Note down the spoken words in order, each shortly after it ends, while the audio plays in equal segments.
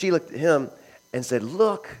She looked at him and said,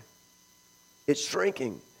 look, it's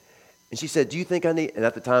shrinking. And she said, do you think I need, and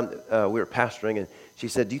at the time we were pastoring, and she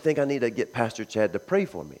said, do you think I need to get Pastor Chad to pray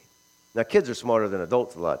for me? Now, kids are smarter than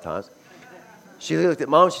adults a lot of times. She looked at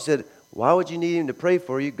Mom, she said, why would you need him to pray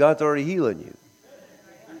for you? God's already healing you.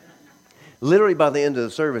 Literally by the end of the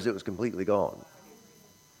service, it was completely gone.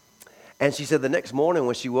 And she said the next morning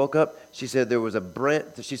when she woke up, she said there was a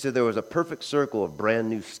perfect circle of brand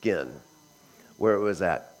new skin where it was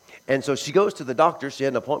at. And so she goes to the doctor. She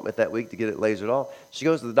had an appointment that week to get it lasered off. She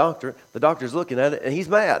goes to the doctor. The doctor's looking at it, and he's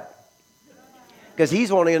mad because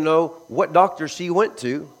he's wanting to know what doctor she went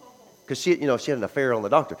to, because she had an affair on the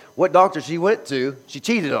doctor. What doctor she went to, she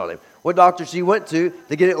cheated on him. What doctor she went to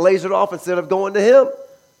get it lasered off instead of going to him.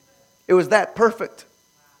 It was that perfect.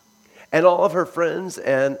 And all of her friends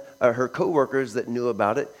and her coworkers that knew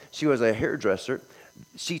about it, she was a hairdresser.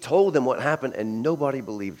 She told them what happened, and nobody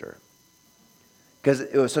believed her. Because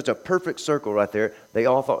it was such a perfect circle right there, they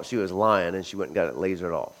all thought she was lying, and she went and got it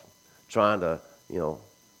lasered off, trying to,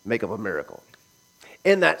 make up a miracle.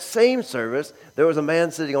 In that same service, there was a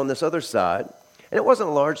man sitting on this other side, and it wasn't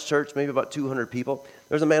a large church, maybe about 200 people.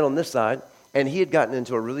 There was a man on this side, and he had gotten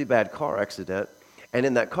into a really bad car accident, and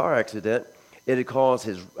in that car accident, it had caused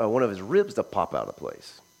one of his ribs to pop out of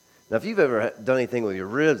place. Now, if you've ever done anything with your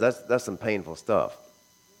ribs, that's some painful stuff.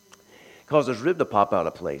 It caused his rib to pop out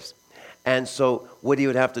of place. And so what he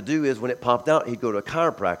would have to do is when it popped out, he'd go to a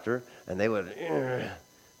chiropractor, and they would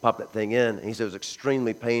pop that thing in. And he said it was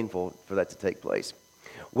extremely painful for that to take place.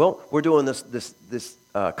 Well, we're doing this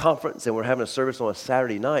conference, and we're having a service on a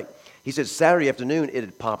Saturday night. He said Saturday afternoon, it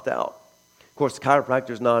had popped out. Of course, the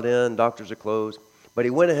chiropractor's not in, doctors are closed. But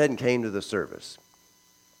he went ahead and came to the service.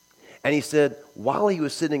 And he said, while he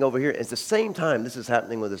was sitting over here, it's the same time this is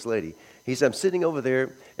happening with this lady. He said, I'm sitting over there,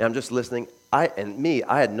 and I'm just listening. I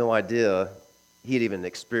had no idea he had even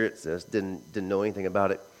experienced this, didn't know anything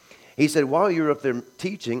about it. He said, while you were up there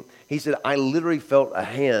teaching, he said, I literally felt a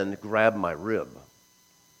hand grab my rib.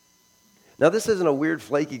 Now, this isn't a weird,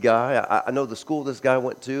 flaky guy. I know the school this guy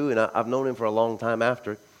went to, and I've known him for a long time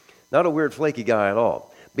after. Not a weird, flaky guy at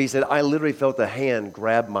all. But he said, I literally felt a hand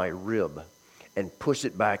grab my rib and push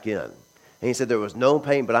it back in. And he said there was no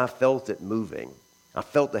pain, but I felt it moving. I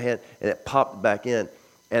felt the hand, and it popped back in.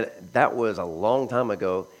 And that was a long time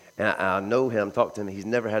ago, and I know him, talked to him. He's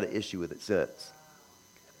never had an issue with it since.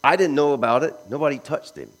 I didn't know about it. Nobody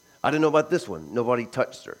touched him. I didn't know about this one. Nobody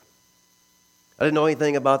touched her. I didn't know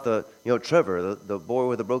anything about Trevor, the boy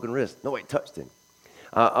with the broken wrist. Nobody touched him.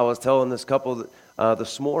 I was telling this couple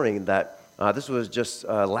this morning that this was just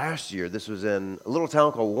last year. This was in a little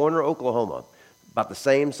town called Warner, Oklahoma, about the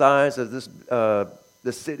same size as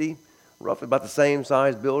this city, roughly about the same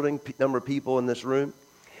size building, number of people in this room.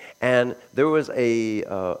 And there was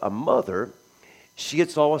a mother. She had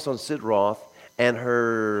saw us on Sid Roth, and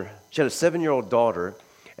she had a 7-year-old daughter,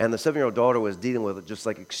 and the 7-year-old daughter was dealing with just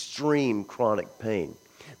like extreme chronic pain.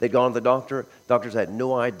 They'd gone to the doctor. Doctors had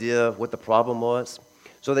no idea what the problem was.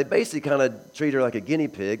 So they basically kind of treated her like a guinea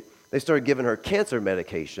pig. They started giving her cancer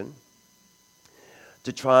medication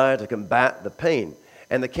to try to combat the pain.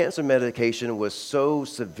 And the cancer medication was so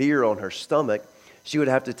severe on her stomach, she would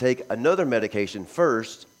have to take another medication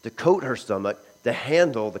first to coat her stomach to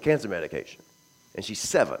handle the cancer medication. And she's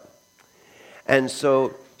 7. And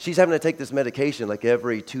so she's having to take this medication like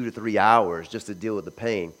every 2 to 3 hours just to deal with the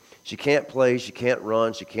pain. She can't play, she can't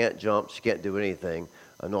run, she can't jump, she can't do anything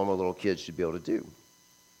a normal little kid should be able to do.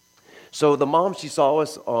 So the mom, she saw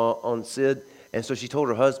us on Sid, and so she told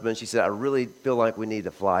her husband, she said, I really feel like we need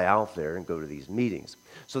to fly out there and go to these meetings.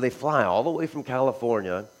 So they fly all the way from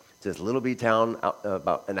California to this little bitty town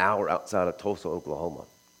about an hour outside of Tulsa, Oklahoma.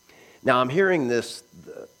 Now I'm hearing this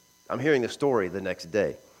story the next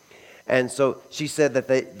day. And so she said that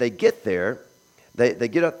they get there, they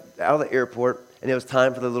get out of the airport, and it was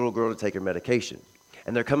time for the little girl to take her medication.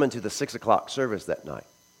 And they're coming to the 6 o'clock service that night.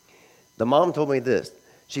 The mom told me this.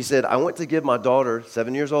 She said, I went to give my daughter,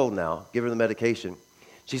 7 years old now, give her the medication.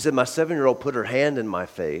 She said, my 7-year-old put her hand in my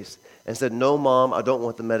face and said, no, Mom, I don't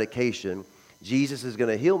want the medication. Jesus is going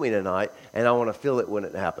to heal me tonight, and I want to feel it when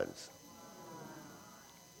it happens.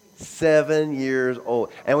 7 years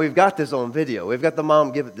old. And we've got this on video. We've got the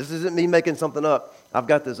mom give it. This isn't me making something up. I've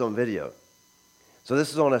got this on video. So this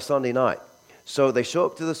is on a Sunday night. So they show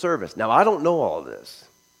up to the service. Now, I don't know all this,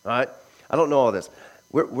 all right? I don't know all this.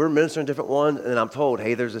 We're ministering different ones, and I'm told,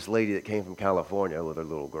 hey, there's this lady that came from California with her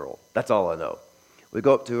little girl. That's all I know. We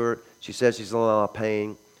go up to her. She says she's in a lot of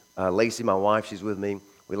pain. Lacey, my wife, she's with me.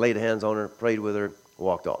 We laid hands on her, prayed with her,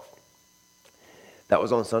 walked off. That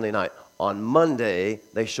was on Sunday night. On Monday,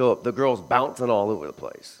 they show up. The girl's bouncing all over the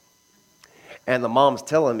place. And the mom's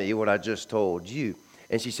telling me what I just told you.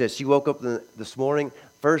 And she says she woke up this morning,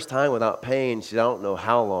 first time without pain. She said, I don't know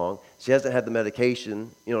how long. She hasn't had the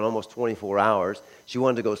medication, in almost 24 hours. She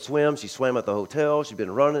wanted to go swim. She swam at the hotel. She'd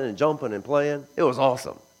been running and jumping and playing. It was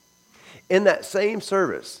awesome. In that same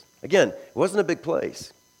service, again, it wasn't a big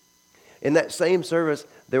place. In that same service,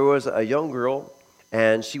 there was a young girl,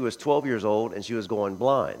 and she was 12 years old, and she was going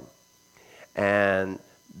blind. And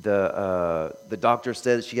the doctor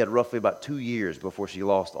said she had roughly about 2 years before she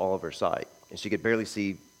lost all of her sight, and she could barely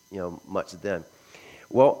see, much then.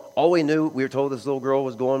 Well, all we knew, we were told this little girl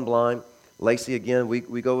was going blind. Lacey, again,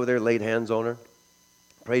 we go over there, laid hands on her,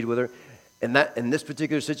 prayed with her. And in this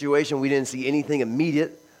particular situation, we didn't see anything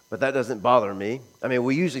immediate, but that doesn't bother me. I mean,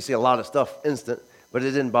 we usually see a lot of stuff instant, but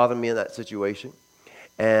it didn't bother me in that situation.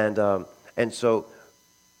 And so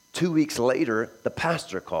 2 weeks later, the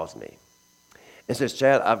pastor calls me and says,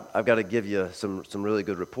 Chad, I've got to give you some really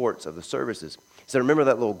good reports of the services. He said, remember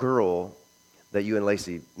that little girl that you and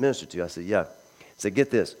Lacey ministered to? I said, yeah. He said,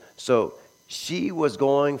 get this. So she was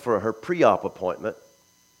going for her pre-op appointment.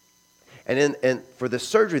 And for the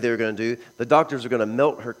surgery they were going to do, the doctors were going to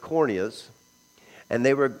melt her corneas. And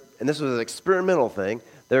this was an experimental thing.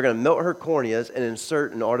 They were going to melt her corneas and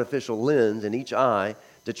insert an artificial lens in each eye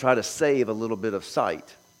to try to save a little bit of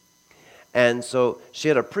sight. And so she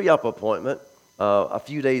had a pre-op appointment a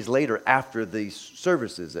few days later after these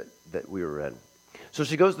services that we were in. So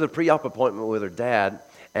she goes to the pre-op appointment with her dad,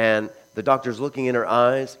 and the doctor's looking in her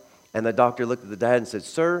eyes, and the doctor looked at the dad and said,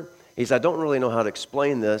 sir, he said, I don't really know how to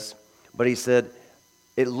explain this, but he said,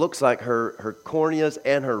 it looks like her corneas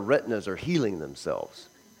and her retinas are healing themselves.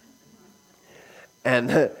 And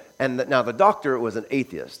now the doctor was an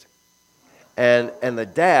atheist. And the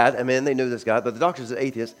dad, I mean, they knew this guy, but the doctor's an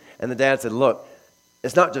atheist. And the dad said, look,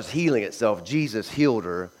 it's not just healing itself. Jesus healed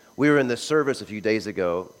her. We were in this service a few days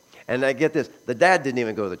ago. And I get this, the dad didn't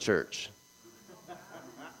even go to the church.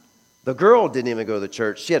 The girl didn't even go to the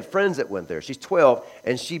church. She had friends that went there. She's 12,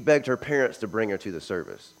 and she begged her parents to bring her to the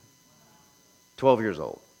service. 12 years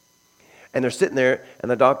old. And they're sitting there, and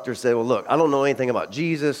the doctor said, well, look, I don't know anything about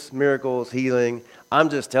Jesus, miracles, healing. I'm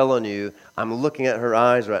just telling you, I'm looking at her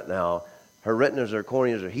eyes right now. Her retinas or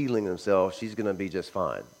corneas are healing themselves. She's going to be just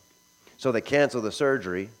fine. So they canceled the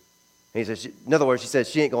surgery. And he says, in other words, she said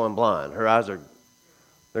she ain't going blind. Her eyes they're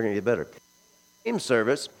going to get better. Same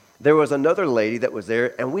service, there was another lady that was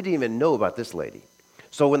there, and we didn't even know about this lady.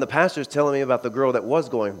 So when the pastor's telling me about the girl that was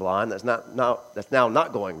going blind, that's now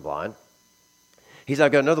not going blind, he said,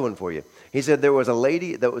 I've got another one for you. He said there was a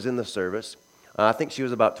lady that was in the service. I think she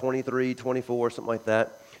was about 23, 24, something like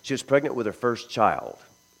that. She was pregnant with her first child.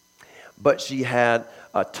 But she had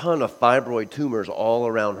a ton of fibroid tumors all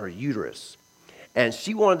around her uterus. And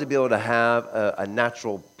she wanted to be able to have a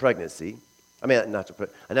natural pregnancy. I mean,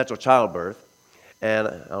 a natural childbirth. And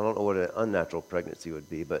I don't know what an unnatural pregnancy would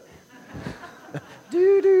be, but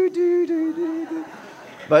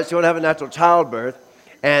but she wanted to have a natural childbirth.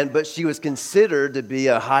 But she was considered to be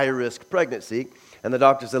a high-risk pregnancy. And the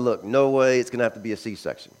doctor said, look, no way, it's going to have to be a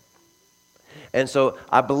C-section. And so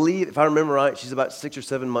I believe, if I remember right, she's about 6 or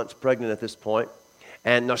 7 months pregnant at this point.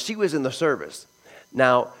 And now she was in the service.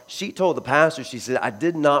 Now, she told the pastor, she said, I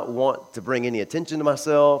did not want to bring any attention to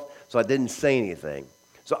myself, so I didn't say anything.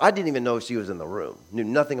 So I didn't even know she was in the room, knew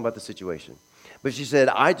nothing about the situation. But she said,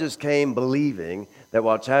 I just came believing that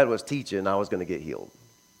while Chad was teaching, I was going to get healed.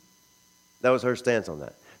 That was her stance on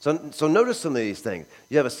that. So notice some of these things.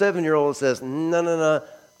 You have a 7-year-old that says, no,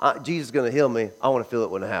 Jesus is going to heal me. I want to feel it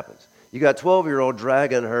when it happens. You got a 12-year-old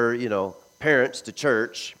dragging her, parents to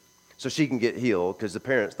church so she can get healed because the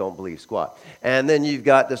parents don't believe squat. And then you've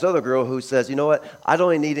got this other girl who says, you know what? I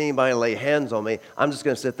don't even need anybody to lay hands on me. I'm just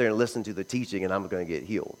going to sit there and listen to the teaching and I'm going to get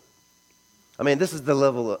healed. I mean, this is the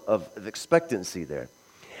level of expectancy there.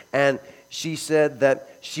 And she said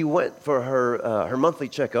that she went for her monthly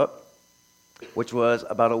checkup, which was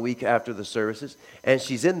about a week after the services. And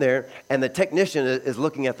she's in there, and the technician is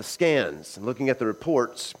looking at the scans, looking at the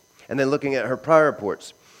reports, and then looking at her prior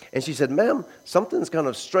reports. And she said, ma'am, something's kind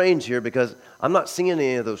of strange here because I'm not seeing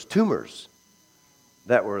any of those tumors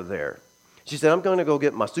that were there. She said, I'm going to go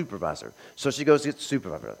get my supervisor. So she goes to get the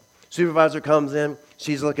supervisor. Supervisor comes in.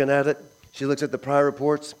 She's looking at it. She looks at the prior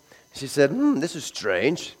reports. She said, this is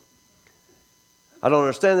strange. I don't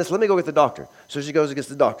understand this. Let me go get the doctor. So she goes and gets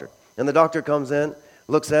the doctor. And the doctor comes in,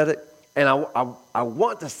 looks at it, and I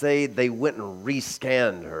want to say they went and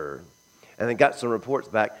re-scanned her and then got some reports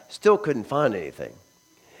back, still couldn't find anything.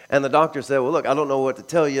 And the doctor said, well, look, I don't know what to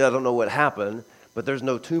tell you. I don't know what happened, but there's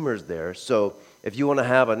no tumors there. So if you want to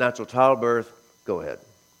have a natural childbirth, go ahead.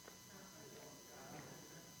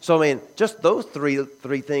 So, I mean, just those three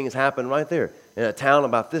things happen right there. In a town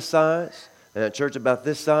about this size, in a church about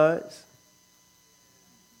this size.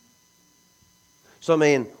 So, I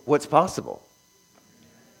mean, what's possible?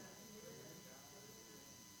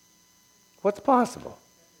 What's possible?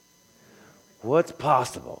 What's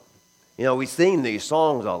possible? You know, we sing these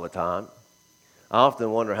songs all the time. I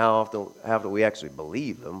often wonder how often we actually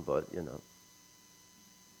believe them, but, you know.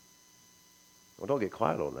 Well, don't get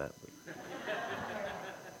quiet on that.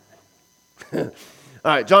 All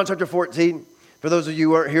right, John chapter 14. For those of you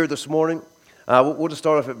who aren't here this morning, we'll just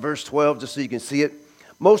start off at verse 12 just so you can see it.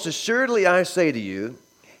 Most assuredly I say to you,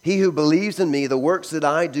 he who believes in me, the works that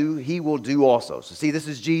I do, he will do also. So see, this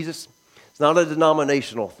is Jesus. It's not a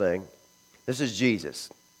denominational thing. This is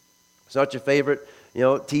Jesus. It's not your favorite,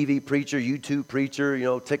 TV preacher, YouTube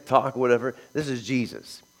preacher, TikTok, whatever. This is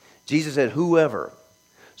Jesus. Jesus said, whoever.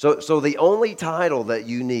 So the only title that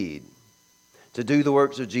you need to do the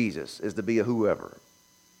works of Jesus is to be a whoever.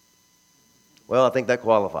 Well, I think that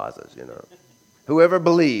qualifies us, Whoever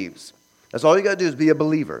believes. That's all you got to do is be a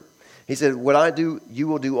believer. He said, what I do, you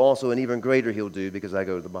will do also, and even greater he'll do because I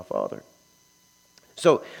go to my Father.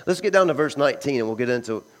 So let's get down to verse 19, and we'll get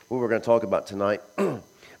into what we're going to talk about tonight.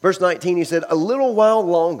 Verse 19, he said, a little while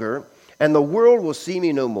longer, and the world will see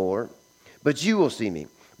me no more, but you will see me.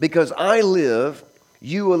 Because I live,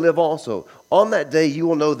 you will live also. On that day, you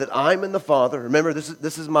will know that I'm in the Father. Remember,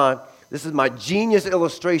 this is my genius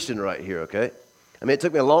illustration right here, okay? I mean, it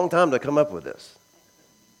took me a long time to come up with this.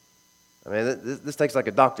 I mean, this takes like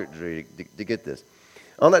a doctorate degree to get this.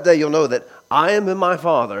 On that day, you'll know that I am in my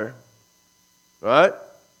Father, right?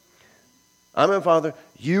 I'm in Father,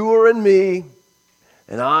 you are in me,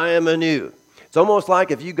 and I am in you. It's almost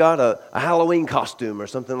like if you got a Halloween costume or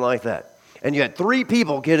something like that, and you had 3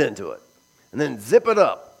 people get into it, and then zip it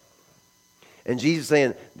up. And Jesus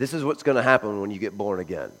saying, this is what's going to happen when you get born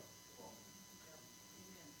again.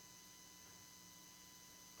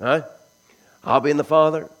 Right? I'll be in the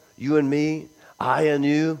Father, you and me, I and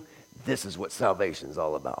you. This is what salvation is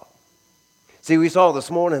all about. See, we saw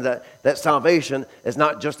this morning that salvation is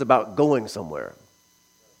not just about going somewhere.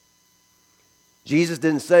 Jesus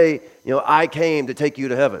didn't say, I came to take you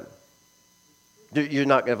to heaven. You're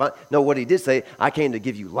not going to find. No, what he did say, I came to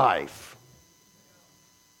give you life.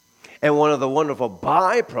 And one of the wonderful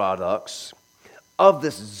byproducts of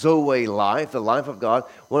this Zoe life, the life of God,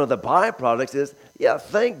 one of the byproducts is,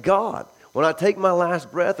 thank God. When I take my last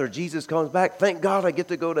breath or Jesus comes back, thank God I get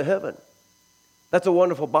to go to heaven. That's a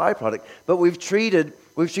wonderful byproduct. But we've treated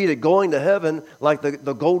going to heaven like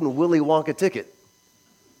the golden Willy Wonka ticket.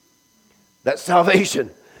 That's salvation.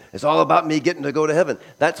 It's all about me getting to go to heaven.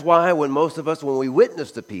 That's why when we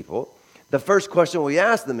witness to people, the first question we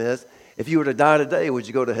ask them is, if you were to die today, would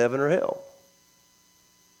you go to heaven or hell?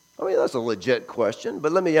 I mean, that's a legit question,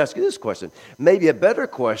 but let me ask you this question. Maybe a better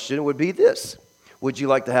question would be this. Would you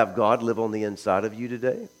like to have God live on the inside of you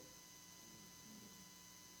today?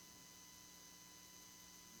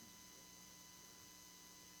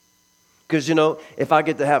 Because, if I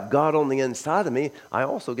get to have God on the inside of me, I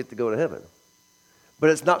also get to go to heaven.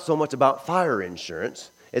 But it's not so much about fire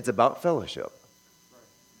insurance. It's about fellowship.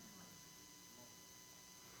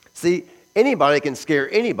 See, anybody can scare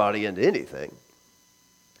anybody into anything.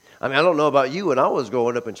 I mean, I don't know about you. When I was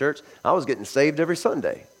growing up in church, I was getting saved every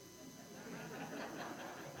Sunday.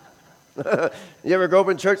 You ever grow up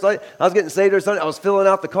in church like I was getting saved every Sunday? I was filling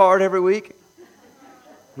out the card every week.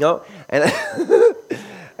 And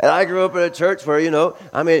and I grew up in a church where,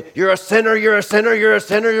 you're a sinner, you're a sinner, you're a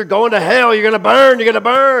sinner, you're going to hell, you're going to burn,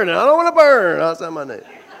 and I don't want to burn. I'll say my name.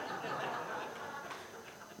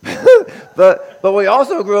 But we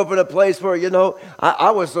also grew up in a place where, I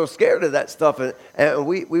was so scared of that stuff. And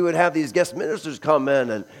we would have these guest ministers come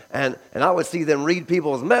in and I would see them read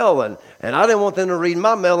people's mail. And I didn't want them to read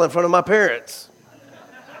my mail in front of my parents.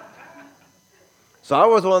 So I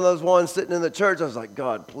was one of those ones sitting in the church. I was like,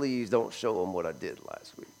 God, please don't show them what I did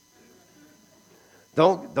last week.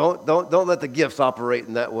 Don't let the gifts operate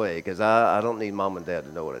in that way because I don't need mom and dad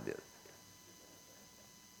to know what I did.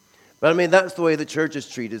 But I mean, that's the way the church has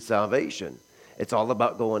treated salvation. It's all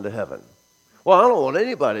about going to heaven. Well, I don't want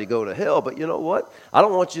anybody to go to hell, but you know what? I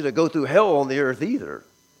don't want you to go through hell on the earth either.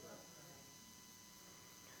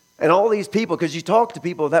 And all these people, because you talk to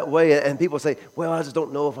people that way and people say, well, I just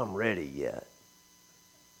don't know if I'm ready yet.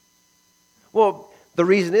 Well, the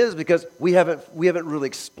reason is because we haven't really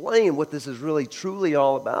explained what this is really truly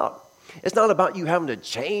all about. It's not about you having to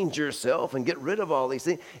change yourself and get rid of all these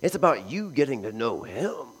things. It's about you getting to know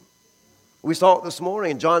him. We saw it this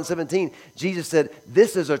morning in John 17. Jesus said,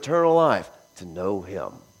 this is eternal life, to know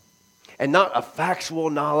him. And not a factual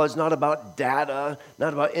knowledge, not about data,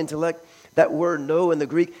 not about intellect. That word know in the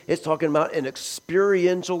Greek, it's talking about an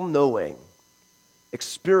experiential knowing,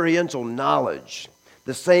 experiential knowledge.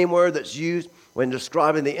 The same word that's used when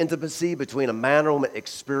describing the intimacy between a man and woman,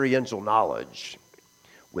 experiential knowledge.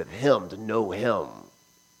 With him, to know him.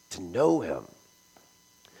 To know him.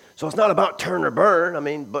 So it's not about turn or burn. I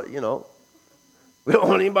mean, but we don't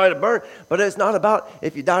want anybody to burn. But it's not about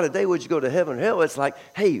if you die today, would you go to heaven or hell? It's like,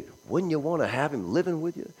 hey, wouldn't you want to have him living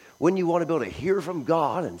with you? Wouldn't you want to be able to hear from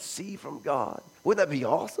God and see from God? Wouldn't that be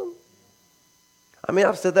awesome? I mean,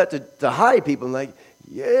 I've said that to high people. I'm like,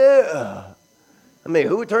 yeah. I mean,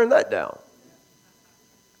 who would turn that down?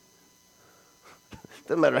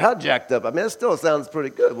 Doesn't matter how jacked up. I mean, it still sounds pretty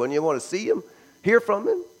good. Wouldn't you want to see him, hear from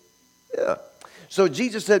him? Yeah. So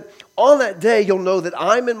Jesus said, on that day you'll know that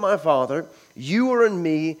I'm in my Father, you are in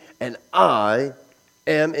me, and I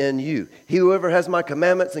am in you. He whoever has my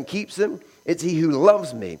commandments and keeps them, it's he who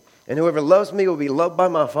loves me. And whoever loves me will be loved by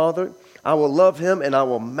my Father. I will love him, and I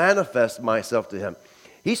will manifest myself to him.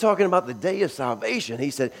 He's talking about the day of salvation.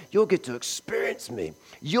 He said, you'll get to experience me.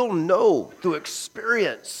 You'll know through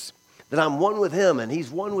experience that I'm one with him, and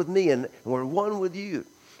he's one with me, and we're one with you.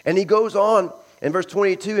 And he goes on in verse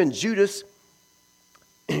 22, and Judas,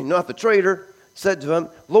 not the traitor, said to him,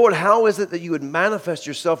 Lord, how is it that you would manifest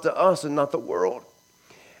yourself to us and not the world?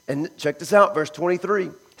 And check this out, verse 23.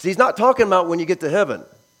 See, he's not talking about when you get to heaven.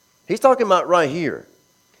 He's talking about right here.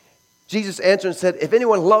 Jesus answered and said, if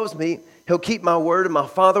anyone loves me, he'll keep my word, and my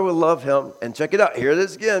Father will love him. And check it out. Here it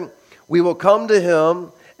is again. We will come to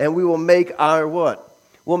him, and we will make our what?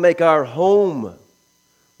 We'll make our home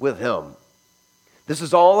with him. This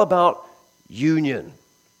is all about union.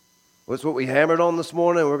 That's what we hammered on this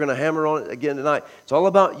morning. We're going to hammer on it again tonight. It's all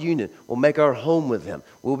about union. We'll make our home with him.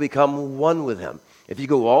 We'll become one with him. If you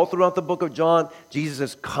go all throughout the book of John, Jesus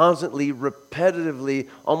is constantly, repetitively,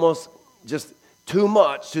 almost just too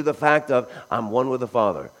much to the fact of, I'm one with the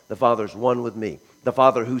Father. The Father's one with me. The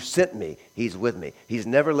Father who sent me, he's with me. He's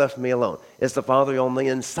never left me alone. It's the Father on the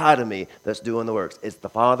inside of me that's doing the works. It's the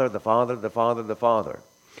Father, the Father, the Father, the Father.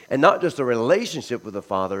 And not just a relationship with the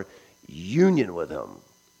Father, union with him.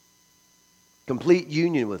 Complete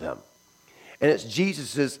union with him. And it's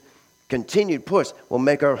Jesus' continued push. We'll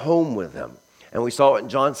make our home with him. And we saw it in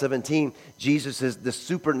John 17. Jesus is the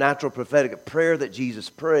supernatural prophetic prayer that Jesus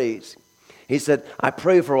prays. He said, I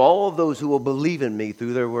pray for all of those who will believe in me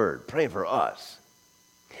through their word. Praying for us.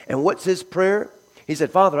 And what's his prayer? He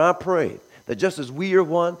said, Father, I pray that just as we are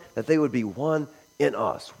one, that they would be one in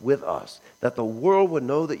us, with us, that the world would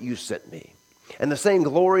know that you sent me. And the same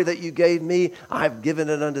glory that you gave me, I've given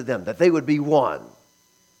it unto them, that they would be one,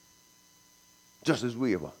 just as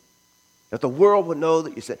we are one. That the world would know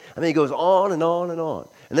that you sent. I mean, he goes on and on and on.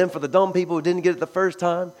 And then for the dumb people who didn't get it the first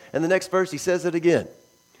time, and the next verse he says it again.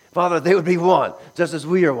 Father, they would be one, just as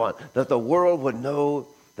we are one, that the world would know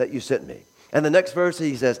that you sent me. And the next verse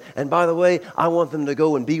he says, and by the way, I want them to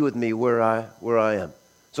go and be with me where I am.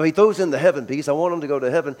 So he throws in the heaven piece. I want them to go to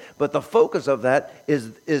heaven. But the focus of that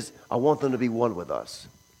is I want them to be one with us.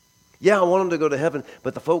 Yeah, I want them to go to heaven.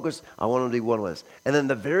 But the focus, I want them to be one with us. And then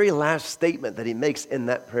the very last statement that he makes in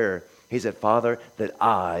that prayer, he said, Father, that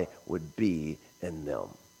I would be in them.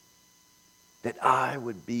 That I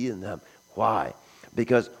would be in them. Why?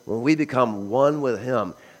 Because when we become one with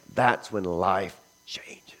him, that's when life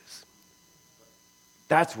changes.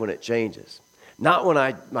 That's when it changes. Not when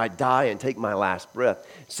I die and take my last breath.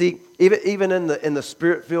 See, even in the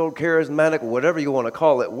spirit-filled, charismatic, whatever you want to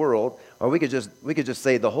call it, world, or we could just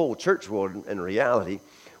say the whole church world in reality,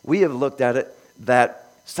 we have looked at it that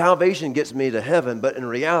salvation gets me to heaven, but in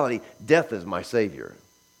reality, death is my Savior.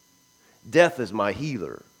 Death is my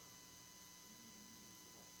healer.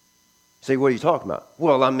 Say, what are you talking about?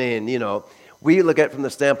 Well, I mean, we look at it from the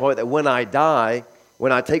standpoint that when I die,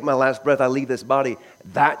 when I take my last breath, I leave this body,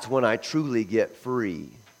 that's when I truly get free.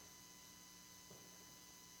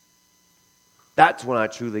 That's when I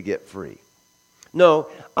truly get free. No,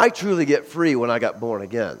 I truly get free when I got born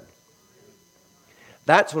again.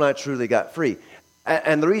 That's when I truly got free.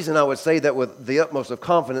 And the reason I would say that with the utmost of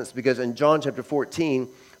confidence, because in John chapter 14,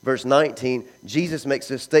 verse 19, Jesus makes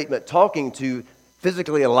this statement talking to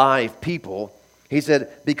physically alive people. He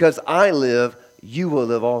said, because I live, you will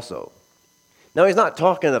live also. Now, he's not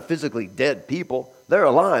talking to physically dead people. They're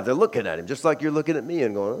alive. They're looking at him, just like you're looking at me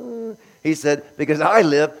and going, He said, because I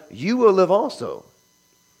live, you will live also.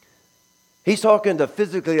 He's talking to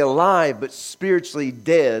physically alive but spiritually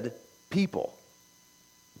dead people.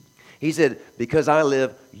 He said, because I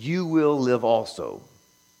live, you will live also.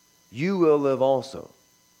 You will live also.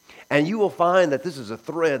 And you will find that this is a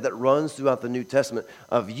thread that runs throughout the New Testament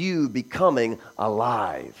of you becoming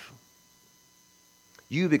alive.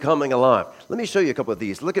 You becoming alive. Let me show you a couple of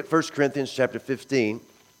these. Look at 1 Corinthians chapter 15.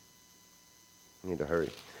 I need to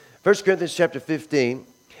hurry. 1 Corinthians chapter 15,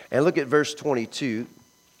 and look at verse 22.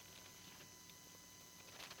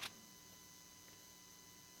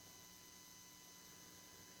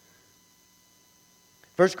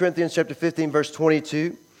 First Corinthians chapter 15, verse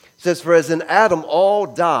 22 says, "For as in Adam all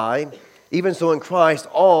die, even so in Christ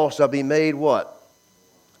all shall be made" what?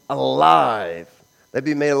 Alive. They'll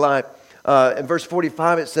be made alive. In verse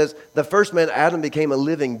 45 it says, "The first man Adam became a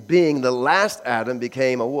living being. The last Adam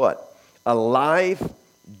became a what? A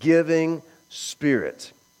life-giving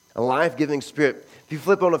spirit." A life-giving spirit. If you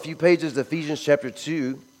flip on a few pages to Ephesians chapter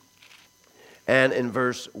 2 and in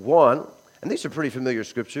verse 1, and these are pretty familiar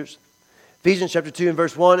scriptures. Ephesians chapter 2 and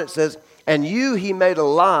verse 1, it says, "And you he made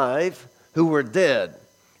alive who were dead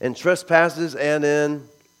in trespasses and in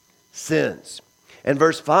sins." And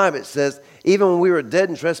verse 5, it says, "Even when we were dead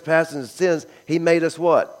in trespasses and sins, he made us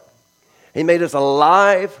what? He made us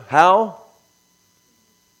alive." How?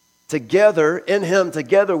 Together, in him,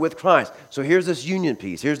 together with Christ. So here's this union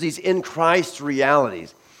piece. Here's these in Christ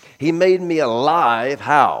realities. He made me alive.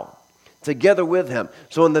 How? Together with him.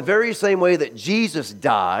 So in the very same way that Jesus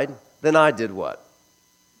died, then I did what?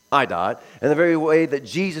 I died. In the very way that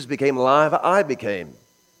Jesus became alive, I became.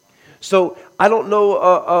 So I don't know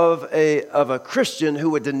of a Christian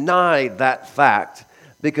who would deny that fact,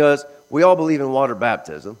 because we all believe in water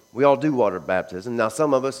baptism. We all do water baptism. Now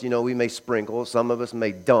some of us, we may sprinkle. Some of us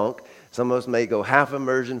may dunk. Some of us may go half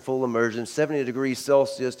immersion, full immersion, 70 degrees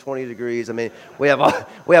Celsius, 20 degrees. I mean, we have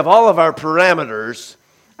all of our parameters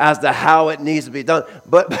as to how it needs to be done.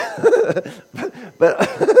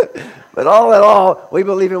 But all in all, we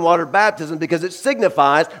believe in water baptism because it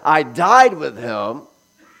signifies I died with him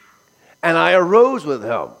and I arose with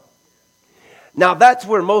him. Now that's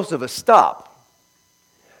where most of us stop.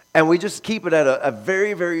 And we just keep it at a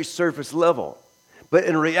very, very surface level. But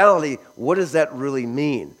in reality, what does that really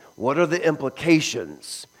mean? What are the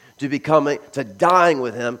implications to dying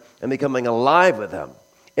with him and becoming alive with him?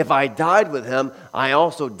 If I died with him, I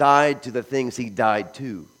also died to the things he died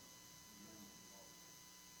to.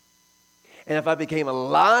 And if I became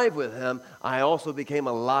alive with him, I also became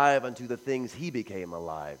alive unto the things he became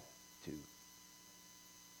alive to.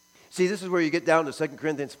 See, this is where you get down to 2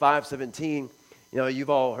 Corinthians 5:17. You've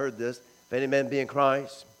all heard this. If any man be in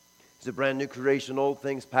Christ, he's a brand new creation. Old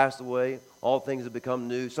things passed away. All things have become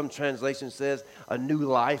new. Some translation says a new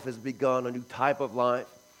life has begun, a new type of life.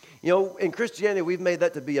 In Christianity, we've made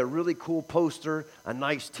that to be a really cool poster, a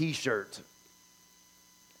nice t-shirt.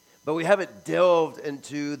 But we haven't delved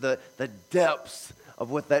into the depths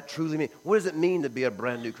of what that truly means. What does it mean to be a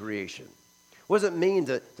brand new creation? What does it mean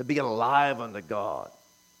to be alive unto God?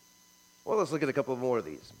 Well, let's look at a couple more of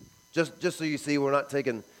these. Just so you see, we're not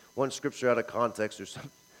taking one scripture out of context or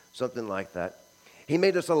something like that. He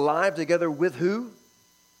made us alive together with who?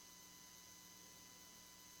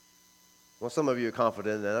 Well, some of you are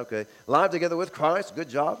confident in that. Okay. Alive together with Christ. Good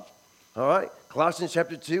job. All right. Colossians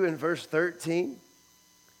chapter 2 and verse 13.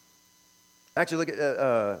 Actually, look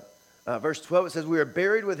at verse 12. It says, "We are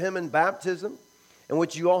buried with him in baptism, in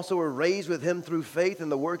which you also were raised with him through faith in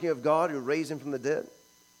the working of God who raised him from the dead."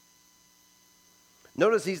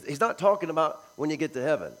 Notice he's not talking about when you get to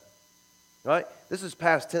heaven. Right? This is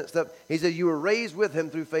past tense stuff. He said, "You were raised with him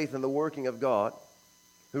through faith in the working of God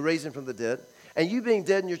who raised him from the dead. And you being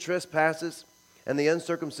dead in your trespasses and the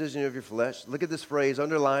uncircumcision of your flesh." Look at this phrase,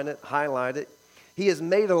 underline it, highlight it. "He is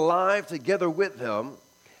made alive together with him,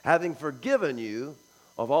 having forgiven you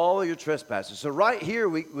of all your trespasses." So right here,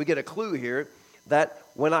 we get a clue here that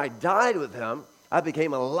when I died with him, I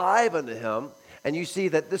became alive unto him. And you see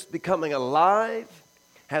that this becoming alive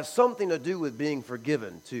has something to do with being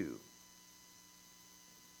forgiven too.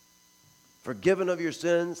 Forgiven of your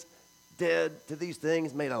sins, dead to these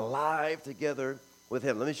things, made alive together with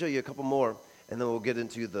him. Let me show you a couple more, and then we'll get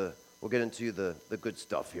into the good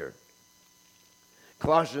stuff here.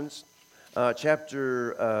 Colossians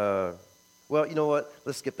chapter. Well, you know what?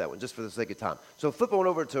 Let's skip that one just for the sake of time. So flip on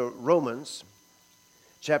over to Romans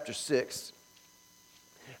chapter 6.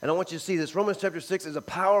 And I want you to see this. Romans chapter 6 is a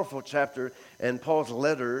powerful chapter in Paul's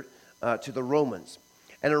letter to the Romans.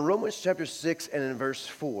 And in Romans chapter 6 and in verse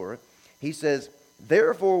 4, he says,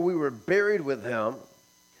 "Therefore we were buried with him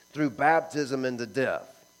through baptism into death."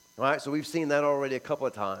 All right, so we've seen that already a couple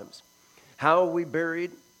of times. How are we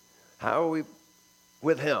buried? How are we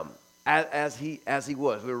with him as he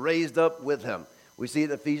was? We were raised up with him. We see it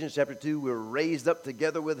in Ephesians chapter 2. We were raised up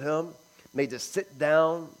together with him, made to sit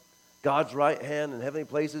down God's right hand in heavenly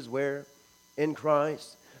places where? In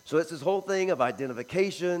Christ. So it's this whole thing of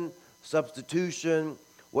identification, substitution.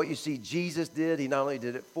 What you see Jesus did, he not only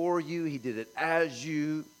did it for you, he did it as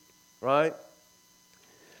you, right?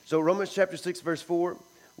 So Romans chapter 6, verse 4,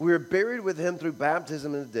 we were buried with him through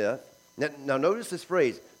baptism into death. Now notice this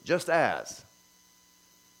phrase, just as.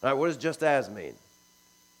 All right, what does just as mean?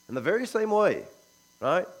 In the very same way,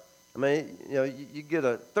 right? I mean, you get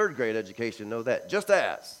a third grade education, know that. Just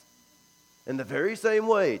as. In the very same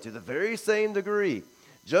way, to the very same degree,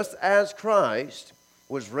 just as Christ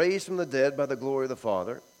was raised from the dead by the glory of the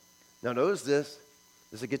Father. Now notice this.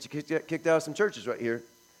 This will get you kicked out of some churches right here.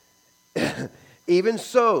 Even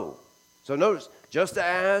so. So notice, just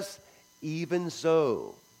as, even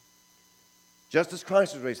so. Just as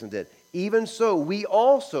Christ was raised from the dead. Even so, we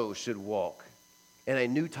also should walk in a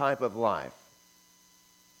new type of life.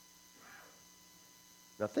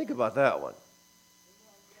 Now think about that one.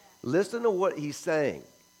 Listen to what he's saying.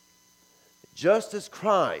 Just as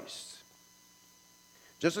Christ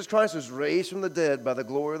was raised from the dead by the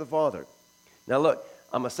glory of the Father. Now look,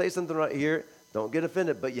 I'm going to say something right here. Don't get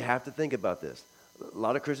offended, but you have to think about this. A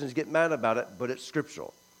lot of Christians get mad about it, but it's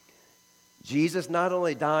scriptural. Jesus not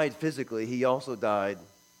only died physically, he also died,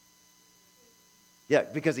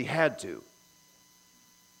 because he had to.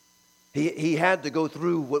 He had to go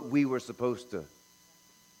through what we were supposed to.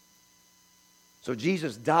 So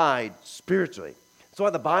Jesus died spiritually. That's why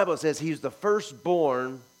the Bible says he's the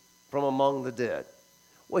firstborn from among the dead.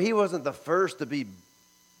 Well, he wasn't the first to be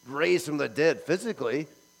raised from the dead physically.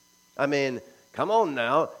 I mean, come on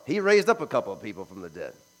now. He raised up a couple of people from the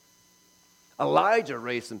dead. Elijah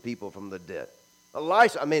raised some people from the dead.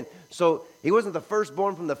 Elisha, so he wasn't the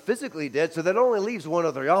firstborn from the physically dead, so that only leaves one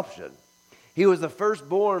other option. He was the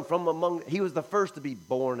firstborn he was the first to be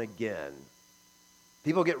born again.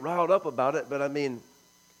 People get riled up about it, but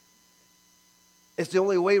it's the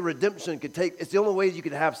only way redemption it's the only way you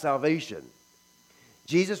could have salvation.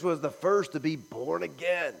 Jesus was the first to be born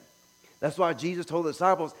again. That's why Jesus told the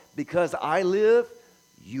disciples, because I live,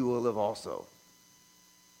 you will live also.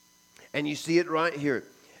 And you see it right here.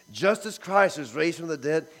 Just as Christ was raised from the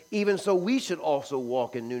dead, even so we should also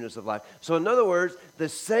walk in newness of life. So in other words, the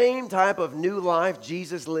same type of new life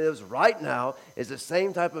Jesus lives right now is the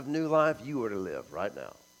same type of new life you are to live right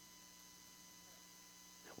now.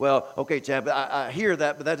 Well, okay, Chad, but I hear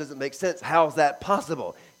that, but that doesn't make sense. How's that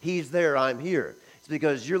possible? He's there, I'm here. It's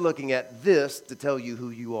because you're looking at this to tell you who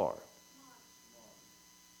you are.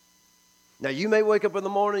 Now, you may wake up in the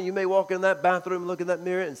morning, you may walk in that bathroom, look in that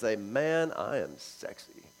mirror, and say, man, I am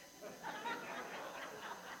sexy.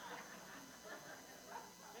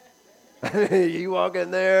 You walk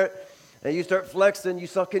in there, and you start flexing, you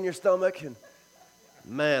suck in your stomach, and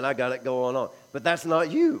man, I got it going on. But that's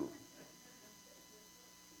not you.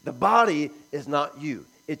 The body is not you.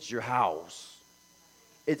 It's your house.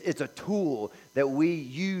 It's a tool that we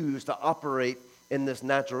use to operate in this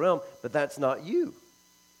natural realm, but that's not you.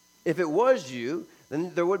 If it was you,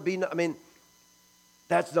 then there would be no,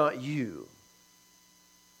 that's not you.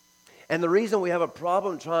 And the reason we have a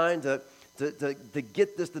problem trying to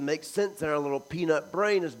get this to make sense in our little peanut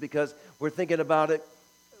brain is because we're thinking about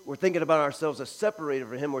ourselves as separated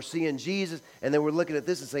from him. We're seeing Jesus, and then we're looking at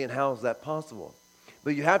this and saying, how is that possible?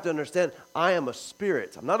 But you have to understand, I am a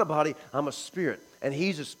spirit. I'm not a body, I'm a spirit. And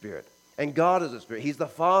he's a spirit. And God is a spirit. He's the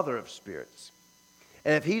Father of spirits.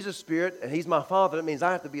 And if he's a spirit and he's my father, it means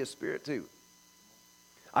I have to be a spirit too.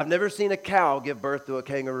 I've never seen a cow give birth to a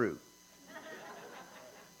kangaroo.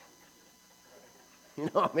 You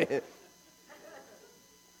know what I mean?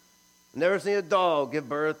 Never seen a dog give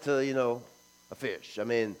birth to, a fish.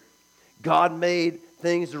 God made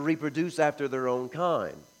things to reproduce after their own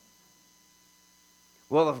kind.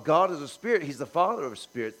 Well, if God is a spirit, he's the Father of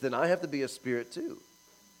spirits, then I have to be a spirit too.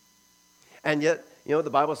 And yet, the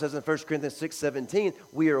Bible says in 1 Corinthians 6:17,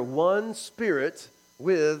 we are one spirit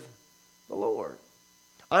with the Lord.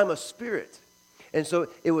 I'm a spirit. And so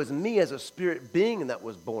it was me as a spirit being that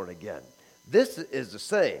was born again. This is the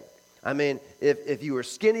same. If you were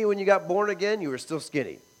skinny when you got born again, you were still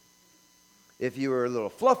skinny. If you were a little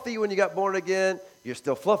fluffy when you got born again, you're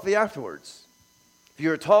still fluffy afterwards. If you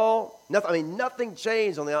were tall, nothing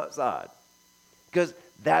changed on the outside. Because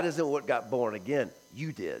that isn't what got born again.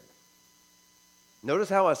 You did. Notice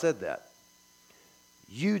how I said that.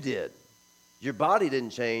 You did. Your body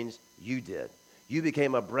didn't change. You did. You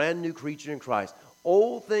became a brand new creature in Christ.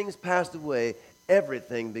 Old things passed away.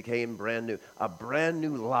 Everything became brand new. A brand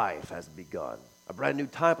new life has begun. A brand new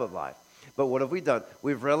type of life. But what have we done?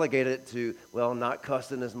 We've relegated it to, not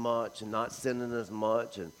cussing as much and not sinning as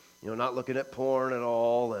much and not looking at porn at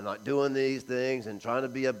all and not doing these things and trying to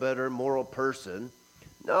be a better moral person.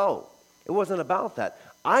 No, it wasn't about that.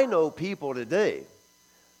 I know people today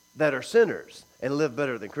that are sinners and live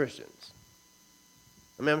better than Christians.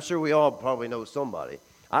 I mean, I'm sure we all probably know somebody.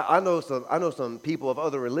 I know some people of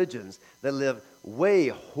other religions that live way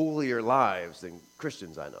holier lives than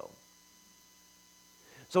Christians I know.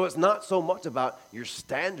 So it's not so much about your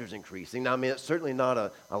standards increasing. Now, I mean, it's certainly not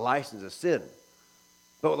a license to sin.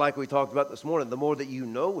 But like we talked about this morning, the more that you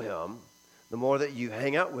know him, the more that you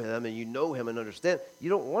hang out with him and you know him and understand, you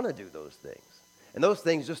don't want to do those things. And those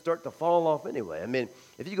things just start to fall off anyway. I mean,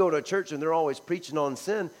 if you go to a church and they're always preaching on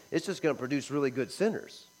sin, it's just going to produce really good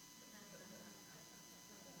sinners.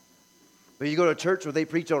 But you go to a church where they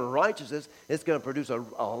preach on righteousness, it's going to produce a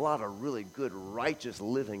lot of really good, righteous,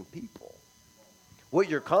 living people. What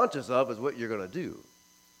you're conscious of is what you're going to do.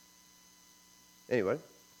 Anyway.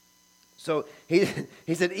 So he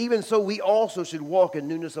said, even so, we also should walk in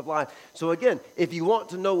newness of life. So again, if you want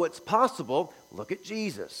to know what's possible, look at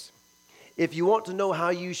Jesus. If you want to know how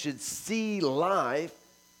you should see life,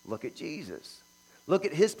 look at Jesus. Look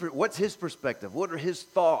at what's his perspective? What are his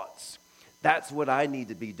thoughts? That's what I need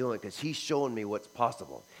to be doing because he's showing me what's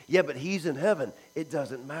possible. Yeah, but he's in heaven. It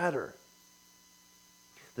doesn't matter.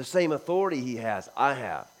 The same authority he has, I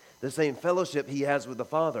have. The same fellowship he has with the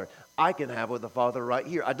Father, I can have with the Father right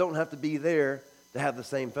here. I don't have to be there to have the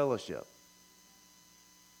same fellowship.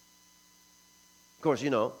 Of course,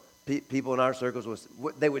 people in our circles,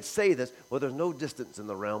 they would say this, well, there's no distance in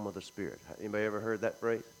the realm of the Spirit. Anybody ever heard that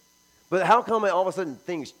phrase? But how come all of a sudden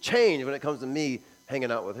things change when it comes to me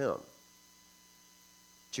hanging out with him?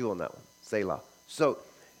 Chew on that one. Selah. So,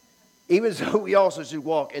 even so, we also should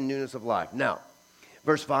walk in newness of life. Now,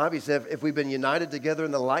 verse 5, he said, if we've been united together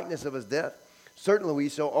in the likeness of his death, certainly we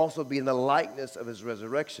shall also be in the likeness of his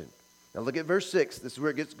resurrection. Now look at verse 6. This is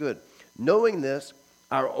where it gets good. Knowing this,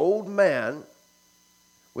 our old man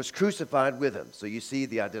was crucified with him. So you see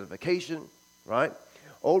the identification, right?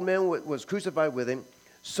 Old man was crucified with him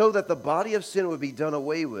so that the body of sin would be done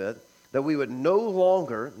away with, that we would no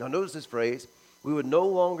longer, now notice this phrase, we would no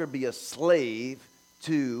longer be a slave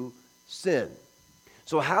to sin.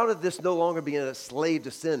 So how did this no longer being a slave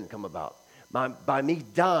to sin come about? By me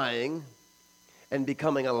dying and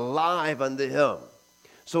becoming alive unto him.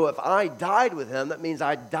 So if I died with him, that means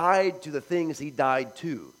I died to the things he died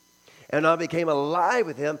to. And I became alive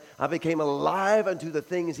with him. I became alive unto the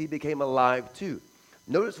things he became alive to.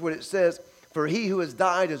 Notice what it says, for he who has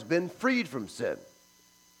died has been freed from sin.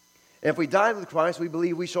 And if we died with Christ, we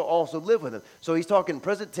believe we shall also live with him. So he's talking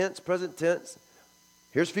present tense.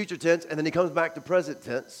 Here's future tense, and then he comes back to present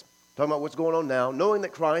tense, talking about what's going on now. Knowing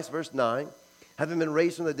that Christ, verse 9, having been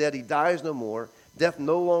raised from the dead, he dies no more. Death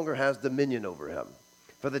no longer has dominion over him.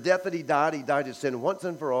 For the death that he died to sin once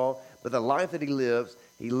and for all. But the life that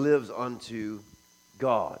he lives unto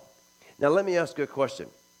God. Now let me ask you a question.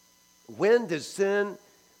 When does sin,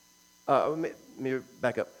 let me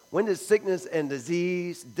back up. When does sickness and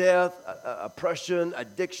disease, death, oppression,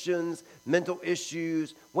 addictions, mental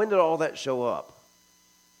issues, when did all that show up?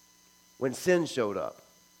 When sin showed up,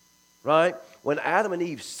 right? When Adam and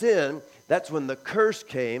Eve sinned, that's when the curse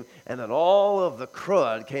came, and then all of the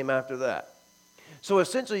crud came after that. So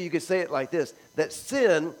essentially you could say it like this, that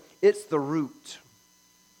sin, it's the root.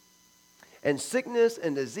 And sickness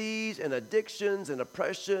and disease and addictions and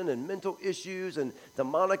oppression and mental issues and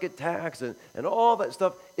demonic attacks and all that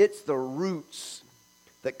stuff, it's the roots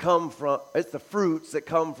that come from, it's the fruits that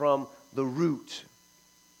come from the root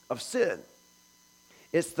of sin.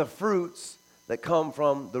 It's the fruits that come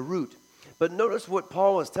from the root. But notice what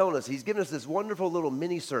Paul is telling us. He's given us this wonderful little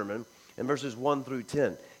mini sermon in verses 1 through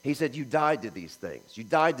 10. He said, you died to these things. You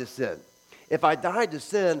died to sin. If I died to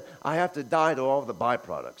sin, I have to die to all the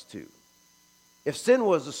byproducts too. If sin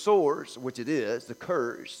was the source, which it is, the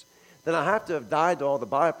curse, then I have to have died to all the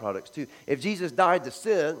byproducts too. If Jesus died to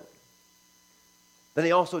sin, then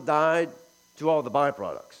he also died to all the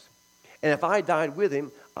byproducts. And if I died with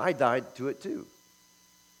him, I died to it too.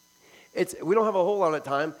 We don't have a whole lot of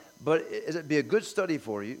time, but it'd be a good study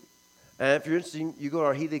for you. And if you're interested, you go to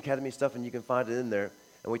our Healing Academy stuff and you can find it in there.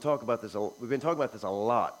 And we talk about this. We've been talking about this a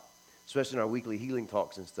lot, especially in our weekly healing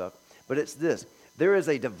talks and stuff. But it's this. There is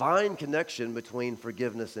a divine connection between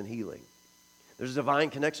forgiveness and healing. There's a divine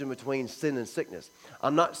connection between sin and sickness.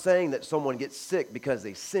 I'm not saying that someone gets sick because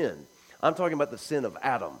they sin. I'm talking about the sin of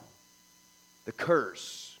Adam, the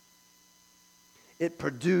curse. It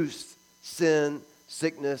produced sin,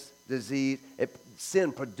 sickness, disease.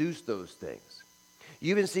 Sin produced those things.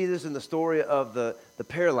 You even see this in the story of the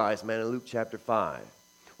paralyzed man in Luke chapter 5.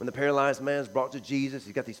 When the paralyzed man is brought to Jesus,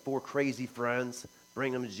 he's got these 4 crazy friends,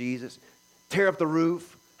 bring them to Jesus, tear up the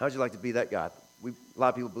roof. How'd you like to be that guy? A lot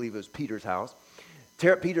of people believe it was Peter's house.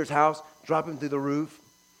 Tear up Peter's house, drop him through the roof.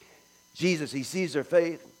 Jesus, he sees their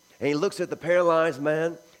faith, and he looks at the paralyzed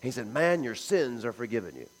man. He said, man, your sins are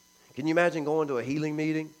forgiven you. Can you imagine going to a healing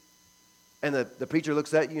meeting? And the preacher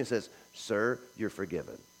looks at you and says, sir, you're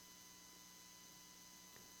forgiven.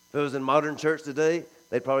 If it was in modern church today,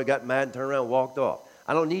 they'd probably got mad and turned around and walked off.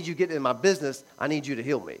 I don't need you getting in my business. I need you to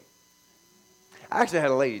heal me. I actually had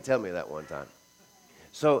a lady tell me that one time.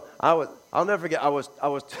 So I'll never forget, I was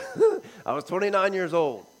 29 years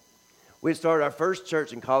old. We had started our first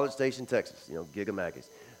church in College Station, Texas, Giga-Maggie's.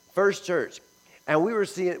 First church. And we were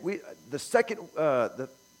seeing,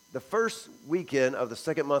 the first weekend of the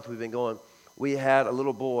second month we've been going, we had a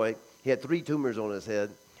little boy. He had 3 tumors on his head,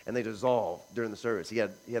 and they dissolved during the service. He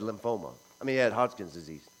had lymphoma. He had Hodgkin's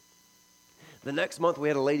disease. The next month, we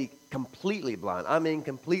had a lady completely blind. I mean,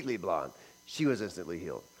 completely blind. She was instantly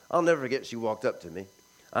healed. I'll never forget, she walked up to me.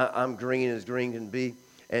 I'm green as green can be.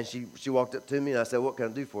 And she walked up to me, and I said, what can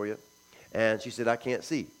I do for you? And she said, I can't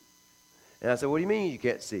see. And I said, what do you mean you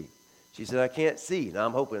can't see? She said, I can't see. Now,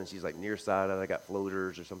 I'm hoping she's like nearsighted. I got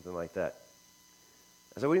floaters or something like that.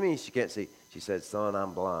 I said, what do you mean she can't see? She said, son,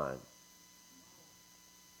 I'm blind.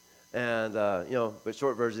 And, but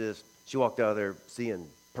short version is she walked out of there seeing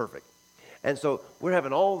perfect. And so we're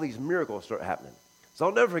having all these miracles start happening. So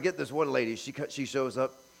I'll never forget this one lady. She shows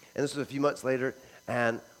up, and this was a few months later,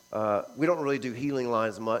 and we don't really do healing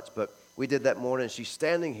lines much, but we did that morning. She's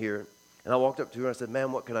standing here, and I walked up to her and I said,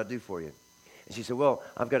 ma'am, what can I do for you? And she said, well,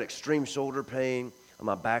 I've got extreme shoulder pain, and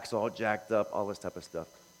my back's all jacked up, all this type of stuff.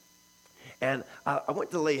 And I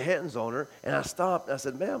went to lay hands on her, and I stopped, and I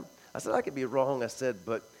said, ma'am, I could be wrong, I said,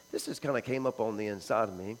 but this just kind of came up on the inside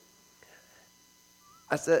of me.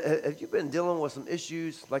 I said, have you been dealing with some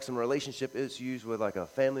issues, like some relationship issues with like a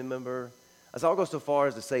family member? I said, I'll go so far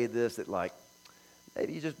as to say this, that like,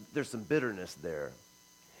 maybe there's some bitterness there.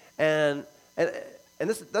 And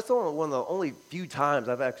that's one of the only few times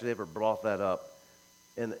I've actually ever brought that up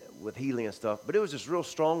with healing and stuff. But it was just real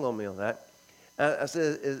strong on me on that. And I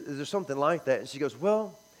said, is there something like that? And she goes,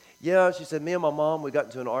 well, yeah. She said, me and my mom, we got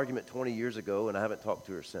into an argument 20 years ago, and I haven't talked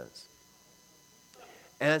to her since.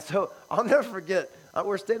 And so I'll never forget,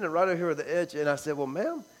 we're standing right over here at the edge, and I said, well,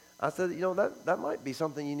 ma'am, I said, that might be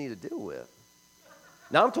something you need to deal with.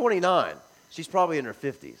 Now, I'm 29. She's probably in her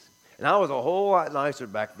 50s. And I was a whole lot nicer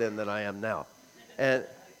back then than I am now. And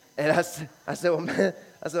I said,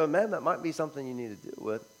 well, ma'am, that might be something you need to deal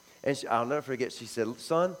with. And I'll never forget, she said,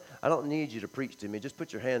 son, I don't need you to preach to me. Just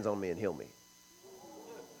put your hands on me and heal me.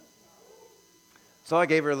 So I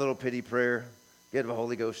gave her a little pity prayer, gave her a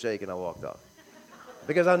Holy Ghost shake, and I walked off.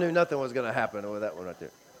 Because I knew nothing was going to happen with that one right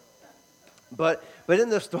there. But in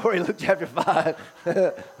the story, Luke chapter 5,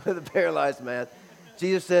 with the paralyzed man,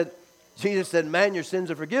 Jesus said, man, your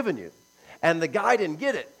sins are forgiven you. And the guy didn't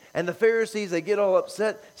get it. And the Pharisees, they get all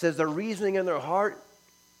upset, says they're reasoning in their heart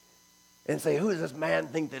and say, who does this man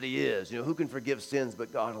think that he is? Who can forgive sins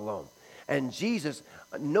but God alone? And Jesus,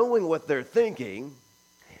 knowing what they're thinking,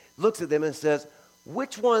 looks at them and says,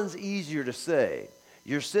 which one's easier to say?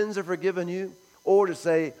 Your sins are forgiven you? Or to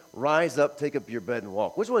say, rise up, take up your bed and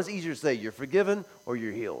walk. Which one's easier to say, you're forgiven or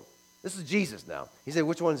you're healed? This is Jesus now. He said,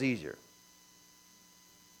 which one's easier?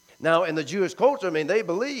 Now, in the Jewish culture, they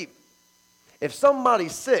believe if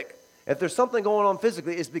somebody's sick, if there's something going on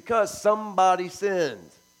physically, it's because somebody sinned.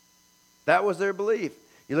 That was their belief.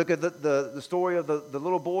 You look at the story of the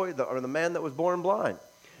little boy or the man that was born blind.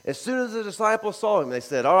 As soon as the disciples saw him, they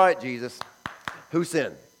said, all right, Jesus, who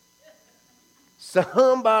sinned?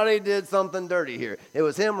 Somebody did something dirty here. It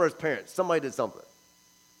was him or his parents. Somebody did something,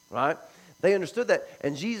 right? They understood that.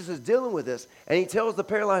 And Jesus is dealing with this. And he tells the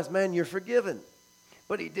paralyzed man, you're forgiven.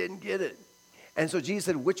 But he didn't get it. And so Jesus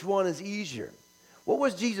said, which one is easier? What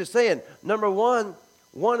was Jesus saying? Number one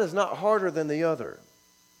is not harder than the other.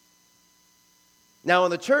 Now,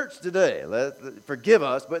 in the church today, forgive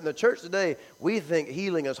us, but in the church today, we think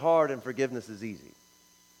healing is hard and forgiveness is easy.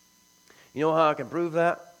 You know how I can prove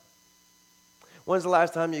that? When's the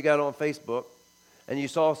last time you got on Facebook and you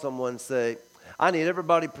saw someone say, I need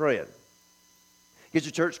everybody praying? Get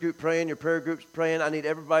your church group praying, your prayer groups praying. I need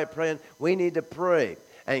everybody praying. We need to pray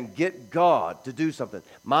and get God to do something.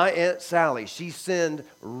 My Aunt Sally, she sinned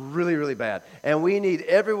really, really bad. And we need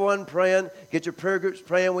everyone praying. Get your prayer groups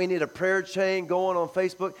praying. We need a prayer chain going on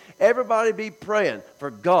Facebook. Everybody be praying for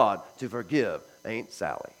God to forgive Aunt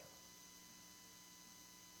Sally.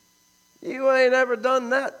 You ain't ever done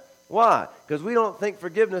that. Why? Because we don't think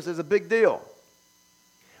forgiveness is a big deal.